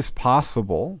 But it is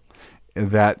possible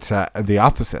that the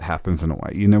opposite happens in a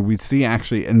way. We see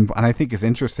actually, and I think is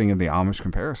interesting in the Amish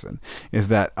comparison, is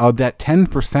that that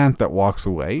 10% that walks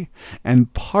away, in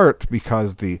part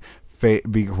because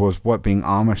what being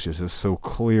Amish is so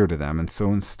clear to them and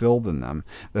so instilled in them,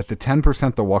 that the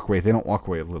 10% that walk away, they don't walk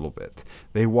away a little bit.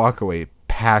 They walk away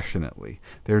passionately.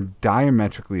 They're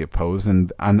diametrically opposed,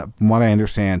 and from what I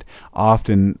understand,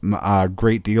 often a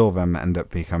great deal of them end up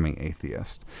becoming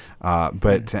atheists.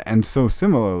 And so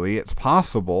similarly, it's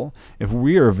possible, if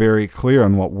we are very clear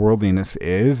on what worldliness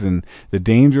is and the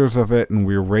dangers of it, and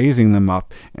we're raising them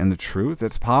up in the truth,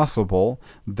 it's possible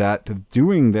that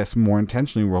doing this more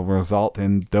intentionally will result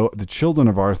in the children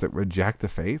of ours that reject the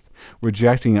faith,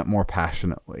 rejecting it more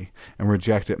passionately and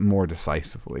reject it more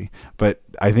decisively. But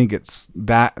I think it's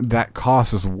that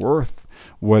cost is worth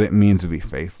what it means to be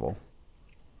faithful.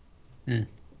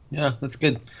 Yeah, that's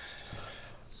good.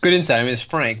 Good insight. I mean, it's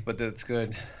frank, but that's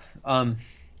good. I'm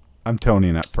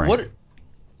toning up Frank.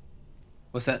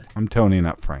 What's that? I'm toning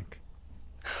up Frank.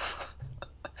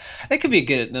 That could be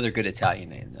another good Italian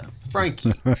name, though.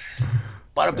 Frankie.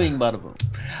 Bada bing, bada boom.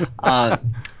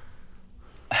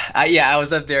 I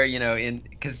was up there,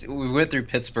 because we went through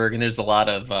Pittsburgh, and there's a lot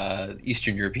of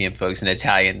Eastern European folks and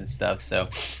Italian and stuff, so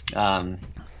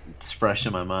it's fresh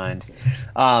in my mind.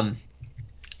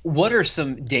 What are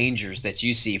some dangers that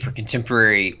you see for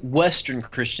contemporary Western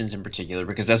Christians in particular,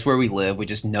 because that's where we live, we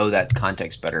just know that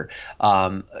context better,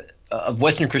 of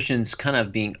Western Christians kind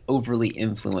of being overly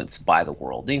influenced by the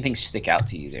world? Anything stick out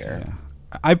to you there? Yeah.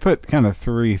 I put kind of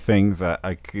three things that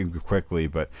I could quickly,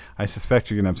 but I suspect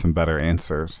you're going to have some better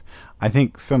answers. I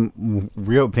think some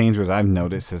real dangers I've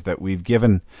noticed is that we've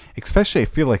given, especially I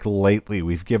feel like lately,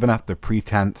 we've given up the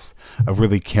pretense of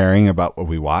really caring about what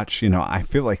we watch. I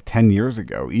feel like 10 years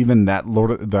ago, even that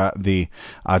the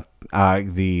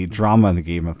drama in the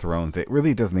Game of Thrones, it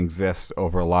really doesn't exist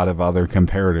over a lot of other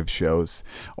comparative shows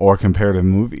or comparative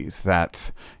movies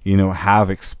that, have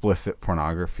explicit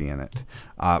pornography in it.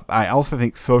 I also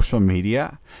think social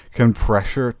media can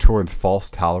pressure towards false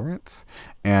tolerance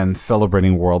and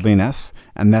celebrating worldliness,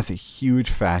 and that's a huge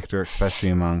factor, especially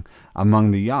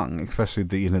among the young, especially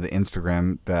the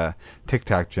Instagram, the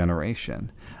TikTok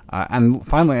generation. And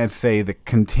finally, I'd say the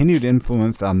continued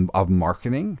influence of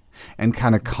marketing and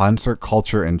kind of concert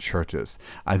culture in churches,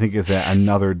 I think, is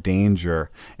another danger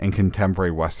in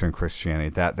contemporary Western Christianity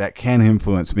that can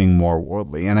influence being more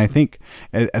worldly. And I think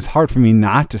it's hard for me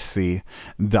not to see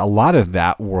a lot of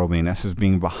that worldliness as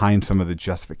being behind some of the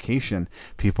justification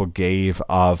people gave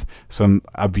of some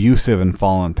abusive and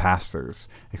fallen pastors,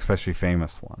 especially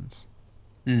famous ones.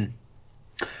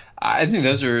 I think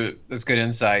that's good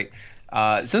insight.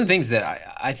 Some of the things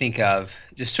that I think of,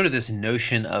 just sort of this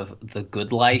notion of the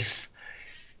good life,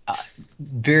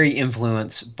 very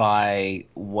influenced by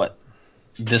what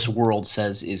this world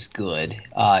says is good.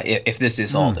 If this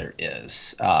is all there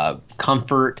is,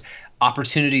 comfort,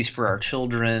 opportunities for our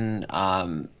children,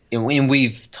 and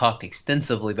we've talked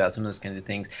extensively about some of those kinds of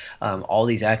things. All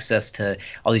these access to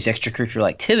all these extracurricular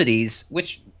activities,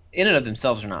 which in and of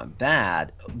themselves are not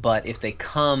bad, but if they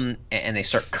come and they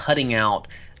start cutting out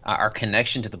our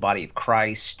connection to the body of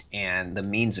Christ and the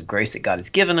means of grace that God has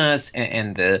given us,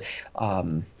 and the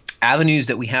avenues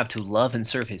that we have to love and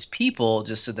serve His people,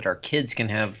 just so that our kids can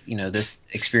have this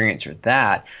experience or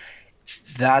that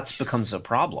becomes a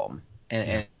problem.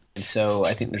 And so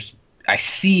I think I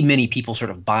see many people sort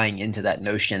of buying into that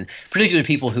notion, particularly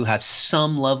people who have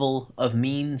some level of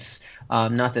means.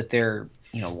 Not that they're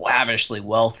lavishly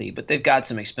wealthy, but they've got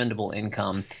some expendable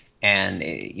income, and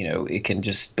it can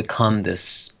just become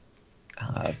this.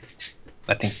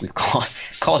 I think we've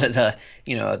called it a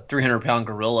 300-pound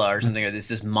gorilla or something, or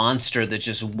this monster that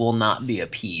just will not be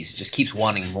appeased. It just keeps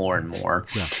wanting more and more.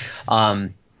 Yeah. I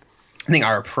think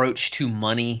our approach to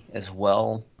money as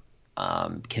well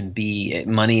can be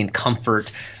money and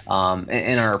comfort,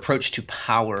 and our approach to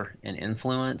power and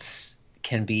influence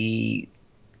can be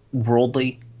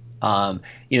worldly.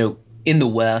 In the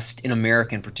West, in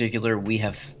America in particular, we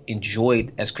have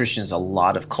enjoyed as Christians a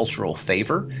lot of cultural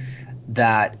favor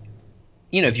that,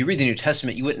 if you read the New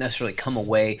Testament, you wouldn't necessarily come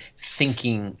away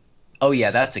thinking, oh yeah,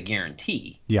 that's a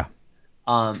guarantee. Yeah.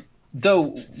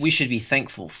 Though we should be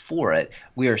thankful for it,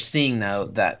 we are seeing though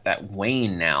that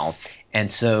wane now. And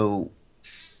so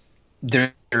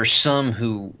there are some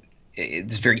who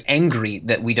it's very angry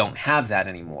that we don't have that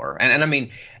anymore. And I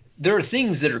mean, there are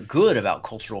things that are good about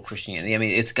cultural Christianity. I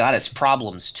mean, it's got its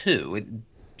problems too.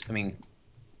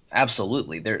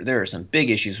 Absolutely. There are some big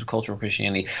issues with cultural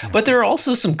Christianity, but there are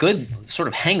also some good sort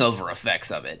of hangover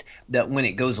effects of it that when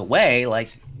it goes away, like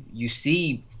you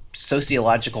see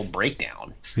sociological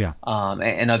breakdown,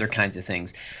 and other kinds of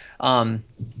things.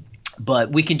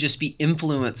 But we can just be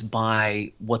influenced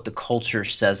by what the culture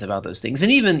says about those things.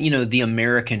 And even, the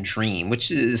American dream, which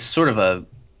is sort of a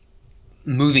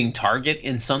moving target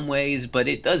in some ways, but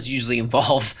it does usually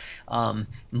involve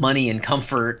money and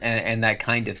comfort and that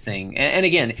kind of thing. And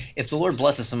again, if the Lord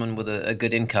blesses someone with a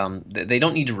good income, they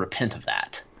don't need to repent of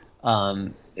that.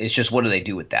 It's just, what do they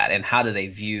do with that, and how do they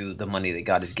view the money that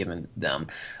God has given them?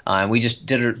 We just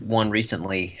did one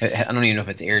recently. I don't even know if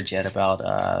it's aired yet,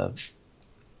 about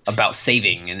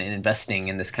saving and investing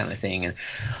and this kind of thing. And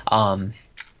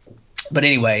but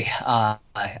anyway,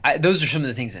 those are some of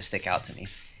the things that stick out to me.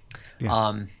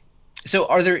 Yeah. So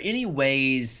are there any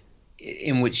ways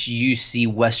in which you see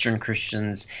Western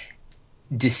Christians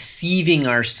deceiving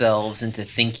ourselves into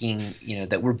thinking,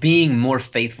 that we're being more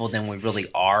faithful than we really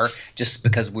are, just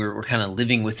because we're kind of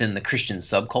living within the Christian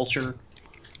subculture?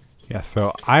 Yeah,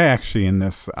 so I actually in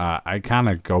this, I kind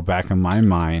of go back in my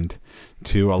mind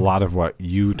to a lot of what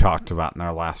you talked about in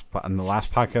the last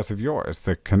podcast of yours,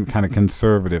 the kind of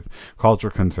conservative, culture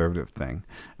conservative thing.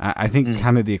 I think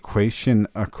kind of the equation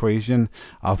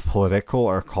of political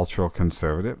or cultural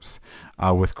conservatives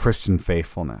with Christian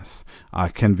faithfulness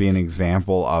can be an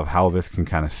example of how this can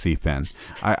kind of seep in.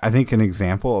 I think an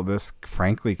example of this,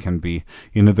 frankly, can be,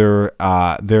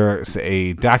 there's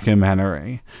a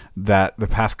documentary that the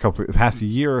past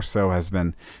year or so has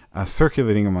been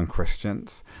circulating among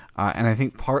Christians. And I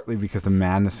think partly because the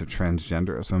madness of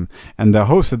transgenderism, and the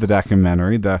host of the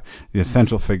documentary, the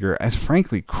essential figure, is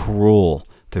frankly cruel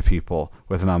to people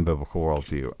with an unbiblical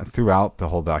worldview throughout the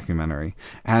whole documentary.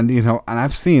 And, and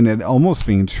I've seen it almost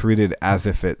being treated as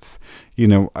if it's,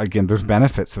 again, there's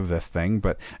benefits of this thing,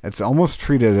 but it's almost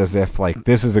treated as if, like,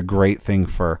 this is a great thing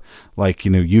for, like,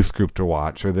 youth group to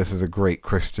watch, or this is a great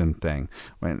Christian thing.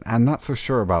 When I'm not so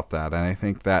sure about that. And I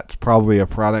think that's probably a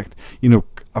product,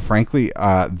 frankly,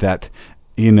 that,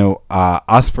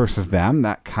 us versus them,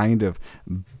 that kind of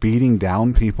beating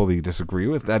down people that you disagree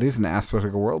with, that is an aspect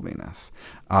of worldliness.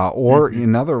 Or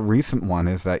another recent one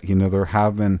is that, there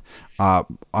have been, I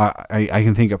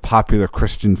can think of popular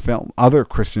Christian other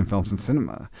Christian films in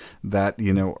cinema that,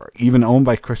 are even owned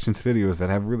by Christian studios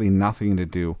that have really nothing to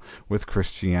do with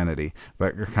Christianity,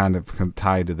 but are kind of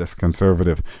tied to this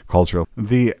conservative culture.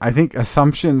 I think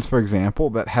assumptions, for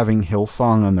example, that having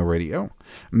Hillsong on the radio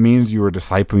means you are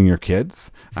discipling your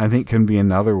kids, I think can be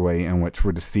another way in which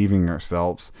we're deceiving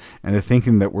ourselves and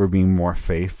thinking that we're being more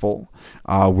faithful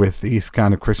with these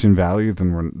kind of Christian values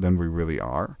than we really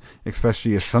are,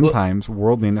 especially as sometimes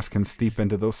worldliness can steep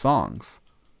into those songs.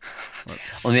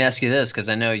 Let me ask you this, because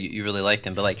I know you really like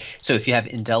them, but so if you have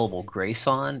Indelible Grace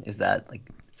on, is that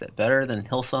that better than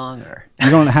Hillsong? Or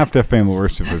you don't have to have family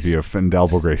worship if you have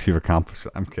indelible grace. You've accomplished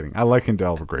it. I'm kidding. I like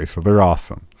indelible grace, so they're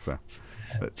awesome. So,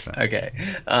 but, okay,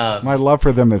 my love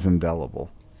for them is indelible.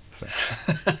 So,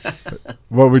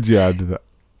 what would you add to that?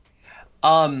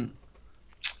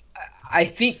 I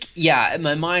think, yeah,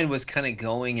 my mind was kind of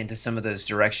going into some of those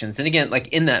directions. And again, like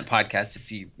in that podcast,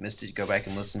 if you missed it, go back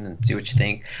and listen and see what you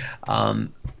think.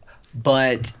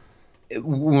 But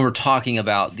when we're talking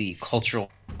about the cultural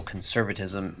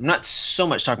conservatism, not so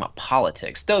much talking about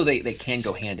politics, though they can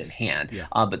go hand in hand. Yeah.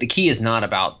 But the key is not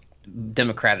about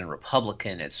Democrat and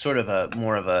Republican. It's sort of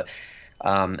more of a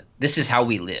this is how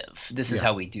we live. This is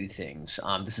how we do things.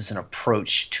 This is an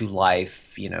approach to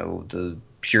life. The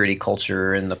purity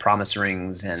culture and the promise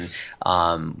rings and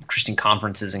Christian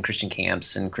conferences and Christian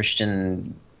camps and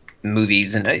Christian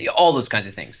movies and all those kinds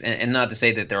of things. And not to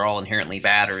say that they're all inherently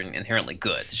bad or inherently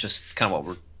good. It's just kind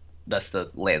of that's the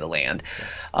lay of the land.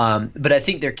 But I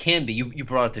think there can be, you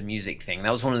brought up the music thing. That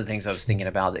was one of the things I was thinking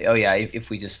about. If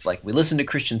we just we listen to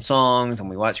Christian songs and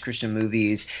we watch Christian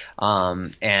movies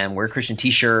and wear Christian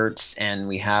t-shirts and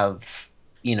we have,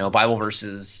 Bible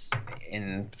verses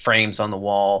in frames on the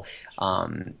wall.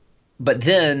 But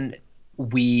then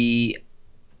we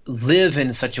live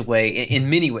in such a way, in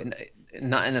many ways,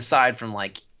 not and aside from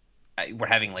we're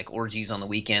having orgies on the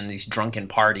weekend, these drunken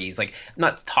parties. I'm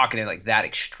not talking that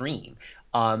extreme,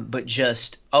 but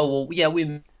just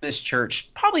we miss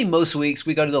church probably most weeks.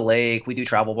 We go to the lake, we do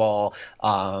travel ball.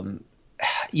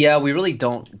 We really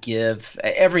don't give.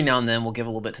 Every now and then we'll give a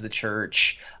little bit to the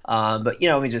church, but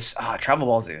we just travel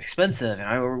ball is expensive,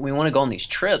 and we want to go on these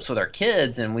trips with our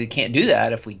kids, and we can't do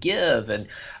that if we give, and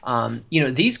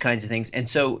these kinds of things, and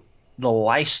so the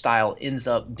lifestyle ends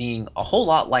up being a whole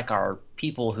lot like our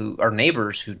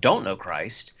neighbors who don't know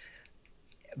Christ,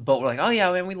 but we're like, oh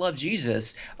yeah, man, we love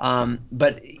Jesus.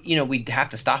 But we'd have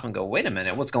to stop and go, wait a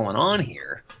minute, what's going on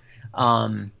here?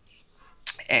 And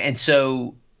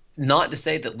so not to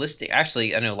say that listing,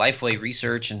 actually, I know Lifeway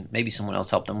Research, and maybe someone else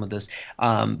helped them with this,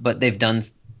 but they've done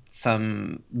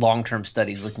some long-term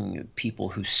studies looking at people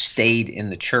who stayed in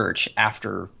the church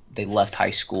after they left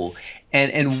high school.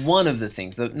 And one of the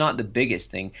things, not the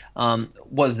biggest thing,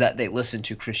 was that they listened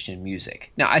to Christian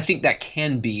music. Now, I think that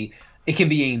can be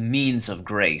a means of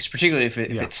grace, particularly if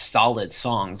it's solid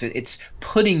songs. It's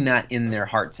putting that in their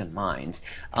hearts and minds,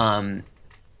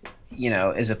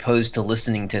 as opposed to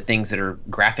listening to things that are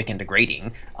graphic and degrading.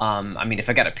 If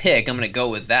I got to pick, I'm going to go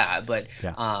with that. But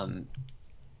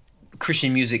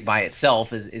Christian music by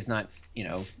itself is not,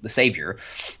 the savior.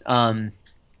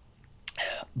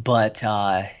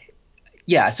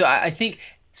 So I think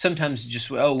sometimes just,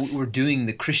 we're doing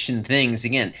the Christian things.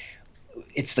 Again,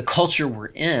 it's the culture we're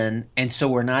in, and so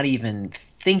we're not even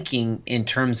thinking in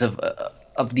terms of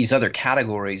these other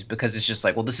categories, because it's just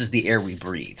this is the air we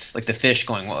breathe. Like the fish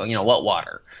going, what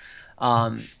water?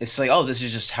 It's this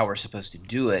is just how we're supposed to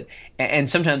do it. And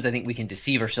sometimes I think we can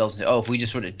deceive ourselves and say, if we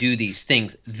just sort of do these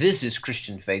things, this is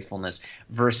Christian faithfulness,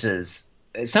 versus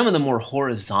some of the more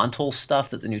horizontal stuff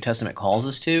that the New Testament calls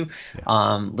us to,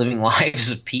 living lives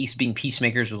of peace, being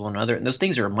peacemakers with one another. And those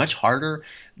things are much harder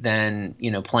than,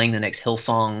 playing the next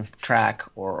Hillsong track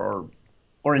or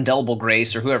Indelible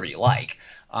Grace or whoever you like.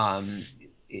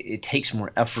 It takes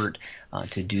more effort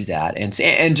to do that, and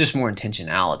just more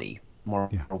intentionality, more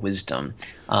wisdom.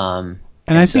 And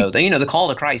I think, the call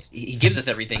to Christ, he gives us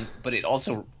everything, but it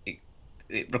also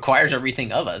it requires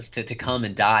everything of us to come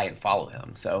and die and follow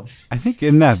him. So I think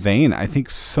in that vein, I think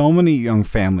so many young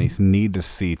families need to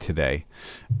see today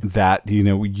that,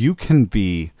 you can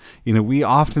be, we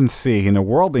often see,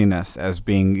 worldliness as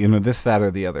being, this, that,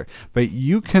 or the other, but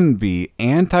you can be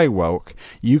anti-woke.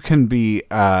 You can be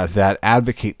that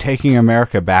advocate taking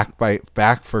America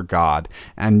back for God.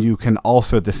 And you can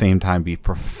also at the same time be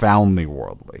profoundly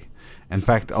worldly. In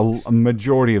fact, a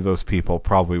majority of those people,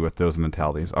 probably with those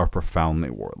mentalities, are profoundly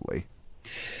worldly.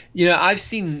 I've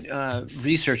seen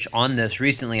research on this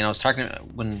recently, and I was talking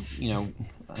when,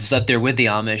 I was up there with the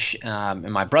Amish,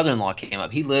 and my brother-in-law came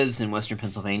up. He lives in western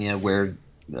Pennsylvania, where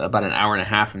about an hour and a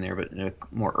half from there, but in a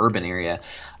more urban area.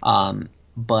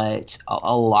 But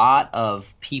a lot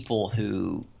of people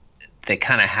who they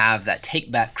kind of have that take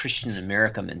back Christian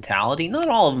America mentality, not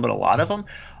all of them, but a lot of them,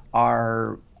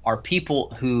 are people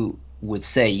who would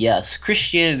say, yes,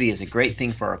 Christianity is a great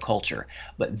thing for our culture,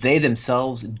 but they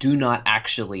themselves do not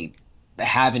actually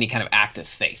have any kind of active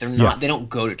faith. They're not. They don't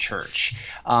go to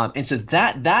church, and so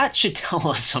that should tell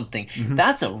us something. Mm-hmm.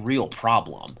 That's a real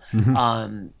problem.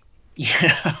 Mm-hmm.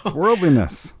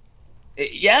 Worldliness.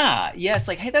 Yeah. Yes.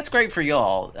 Hey, that's great for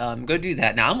y'all. Go do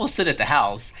that. Now I'm gonna sit at the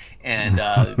house and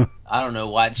I don't know,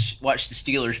 watch the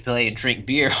Steelers play and drink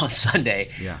beer on Sunday.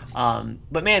 Yeah.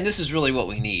 But man, this is really what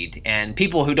we need. And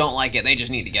people who don't like it, they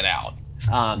just need to get out.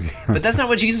 But that's not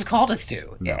what Jesus called us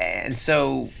to. No. And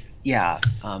so,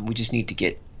 we just need to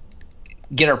get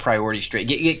our priorities straight,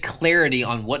 get clarity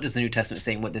on what does the New Testament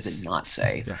say and what does it not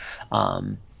say. Yeah.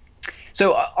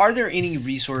 So are there any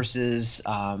resources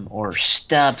or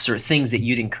steps or things that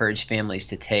you'd encourage families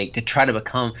to take to try to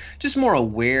become just more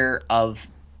aware of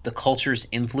the culture's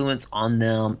influence on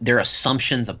them, their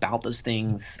assumptions about those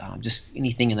things, just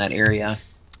anything in that area?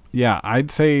 Yeah,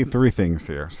 I'd say 3 things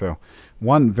here. So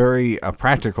one very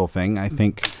practical thing, I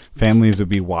think families would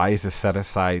be wise to set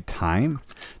aside time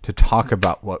to talk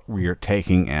about what we are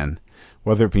taking in,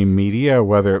 whether it be media,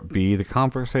 whether it be the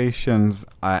conversations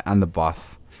on the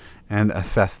bus, and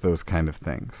assess those kind of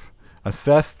things.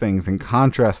 Assess things and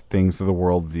contrast things to the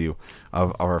worldview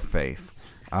of our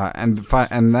faith. And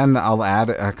then I'll add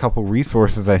a couple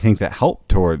resources I think that help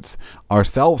towards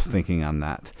ourselves thinking on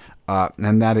that.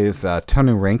 And that is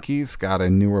Tony Reinke's got a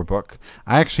newer book.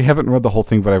 I actually haven't read the whole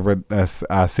thing, but I've read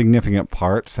significant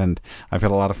parts, and I've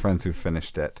had a lot of friends who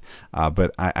finished it.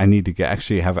 But I need to I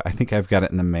think I've got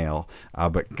it in the mail.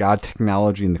 But God,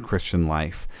 Technology, and the Christian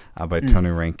Life by Tony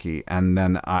Reinke. And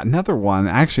then another one,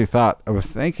 I was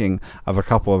thinking of a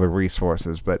couple other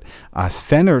resources, but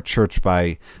Center Church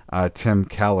by Tim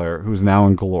Keller, who's now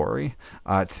in glory.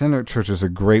 Center Church is a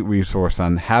great resource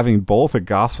on having both a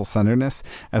gospel-centeredness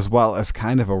as well as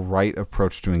kind of a right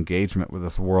approach to engagement with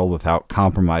this world without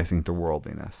compromising to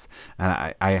worldliness.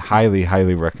 And I highly,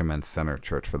 highly recommend Center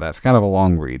Church for that. It's kind of a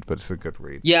long read, but it's a good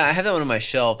read. Yeah, I have that one on my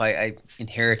shelf. I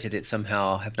inherited it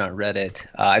somehow, have not read it.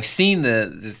 I've seen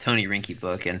the Tony Reinke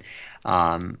book, and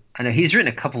I know he's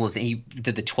written a couple of things. He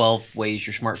did the 12 ways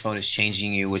your smartphone is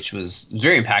changing you, which was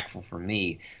very impactful for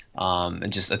me.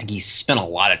 And just I think he spent a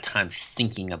lot of time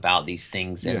thinking about these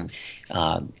things and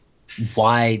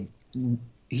why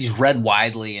he's read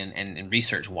widely and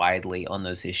researched widely on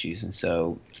those issues. And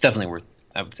so it's definitely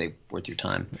worth your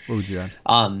time. What would you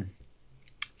add?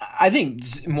 I think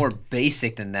more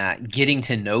basic than that, getting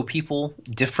to know people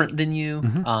different than you,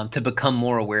 to become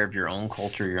more aware of your own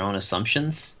culture, your own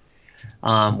assumptions.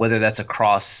 Whether that's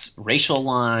across racial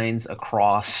lines,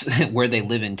 across where they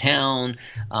live in town,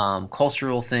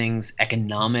 cultural things,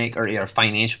 economic or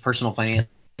personal finance,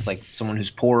 like someone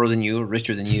who's poorer than you or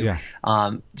richer than you.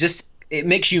 Yeah. It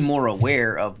makes you more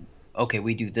aware of, okay,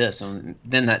 we do this, and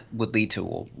then that would lead to,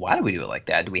 well, why do we do it like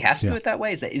that? Do we have to do it that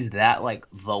way? Is that like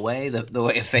the way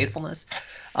of faithfulness?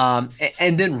 And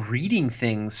then reading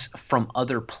things from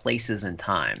other places and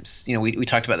times. We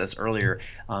talked about this earlier.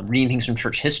 Reading things from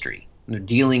church history.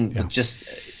 Dealing with just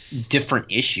different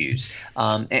issues,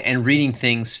 and reading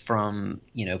things from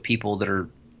people that are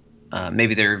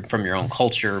maybe they're from your own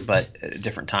culture but at a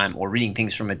different time, or reading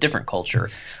things from a different culture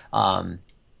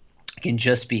can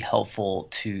just be helpful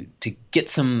to get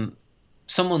someone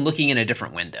looking in a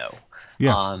different window.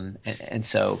 And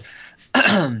so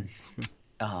I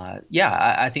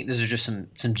think those are just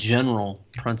some general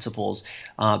principles,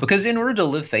 because in order to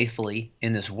live faithfully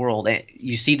in this world, and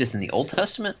you see this in the Old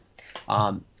Testament.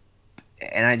 And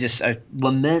I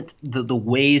lament the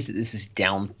ways that this is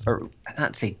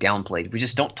not say downplayed. We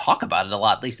just don't talk about it a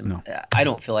lot. At least I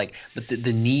don't feel like. But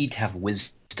the need to have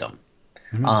wisdom,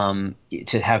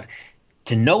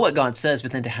 to know what God says,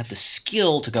 but then to have the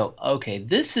skill to go, okay,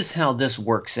 this is how this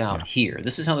works out here.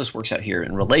 This is how this works out here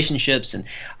in relationships, and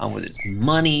whether it's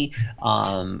money,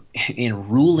 in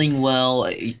ruling well,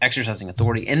 exercising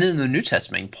authority. And then in the New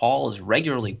Testament, Paul is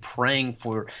regularly praying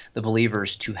for the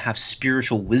believers to have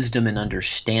spiritual wisdom and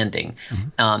understanding.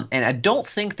 And I don't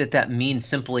think that means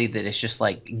simply that it's just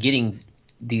like getting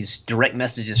these direct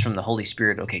messages from the Holy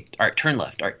Spirit. Okay, all right, turn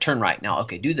left. All right, turn right. Now,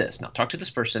 okay, do this. Now, talk to this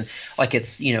person. Like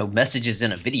it's messages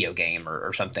in a video game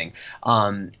or something.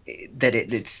 That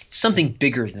it's something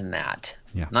bigger than that.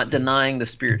 Yeah. Not denying the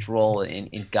Spirit's role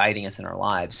in guiding us in our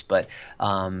lives, but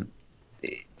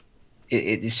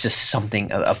it's just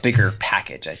something a bigger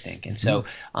package, I think. And so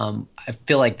I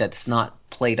feel like that's not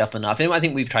played up enough. And I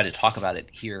think we've tried to talk about it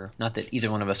here. Not that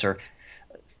either one of us are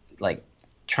like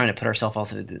trying to put ourselves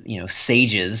also,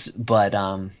 sages, but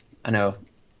I know,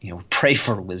 pray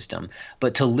for wisdom,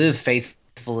 but to live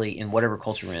faithfully in whatever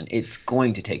culture we're in, it's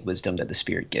going to take wisdom that the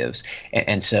Spirit gives.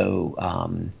 And so,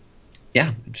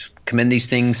 just commend these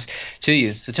things to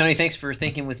you. So Tony, thanks for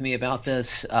thinking with me about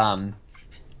this,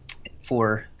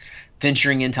 for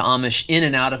venturing into in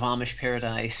and out of Amish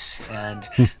paradise. And,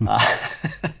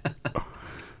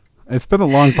 it's been a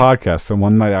long podcast, so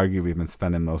one might argue we've been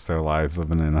spending most of our lives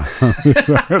living in a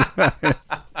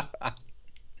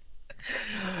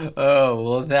Oh,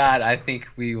 well, that I think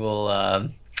we will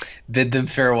bid them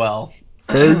farewell.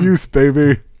 Fair use,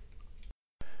 baby.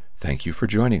 Thank you for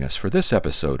joining us for this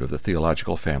episode of the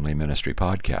Theological Family Ministry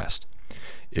Podcast.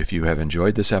 If you have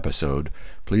enjoyed this episode,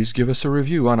 please give us a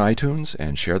review on iTunes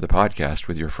and share the podcast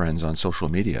with your friends on social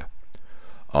media.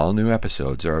 All new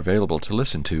episodes are available to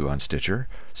listen to on Stitcher,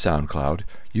 SoundCloud,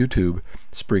 YouTube,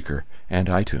 Spreaker, and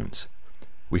iTunes.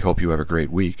 We hope you have a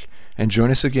great week, and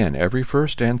join us again every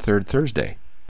first and third Thursday.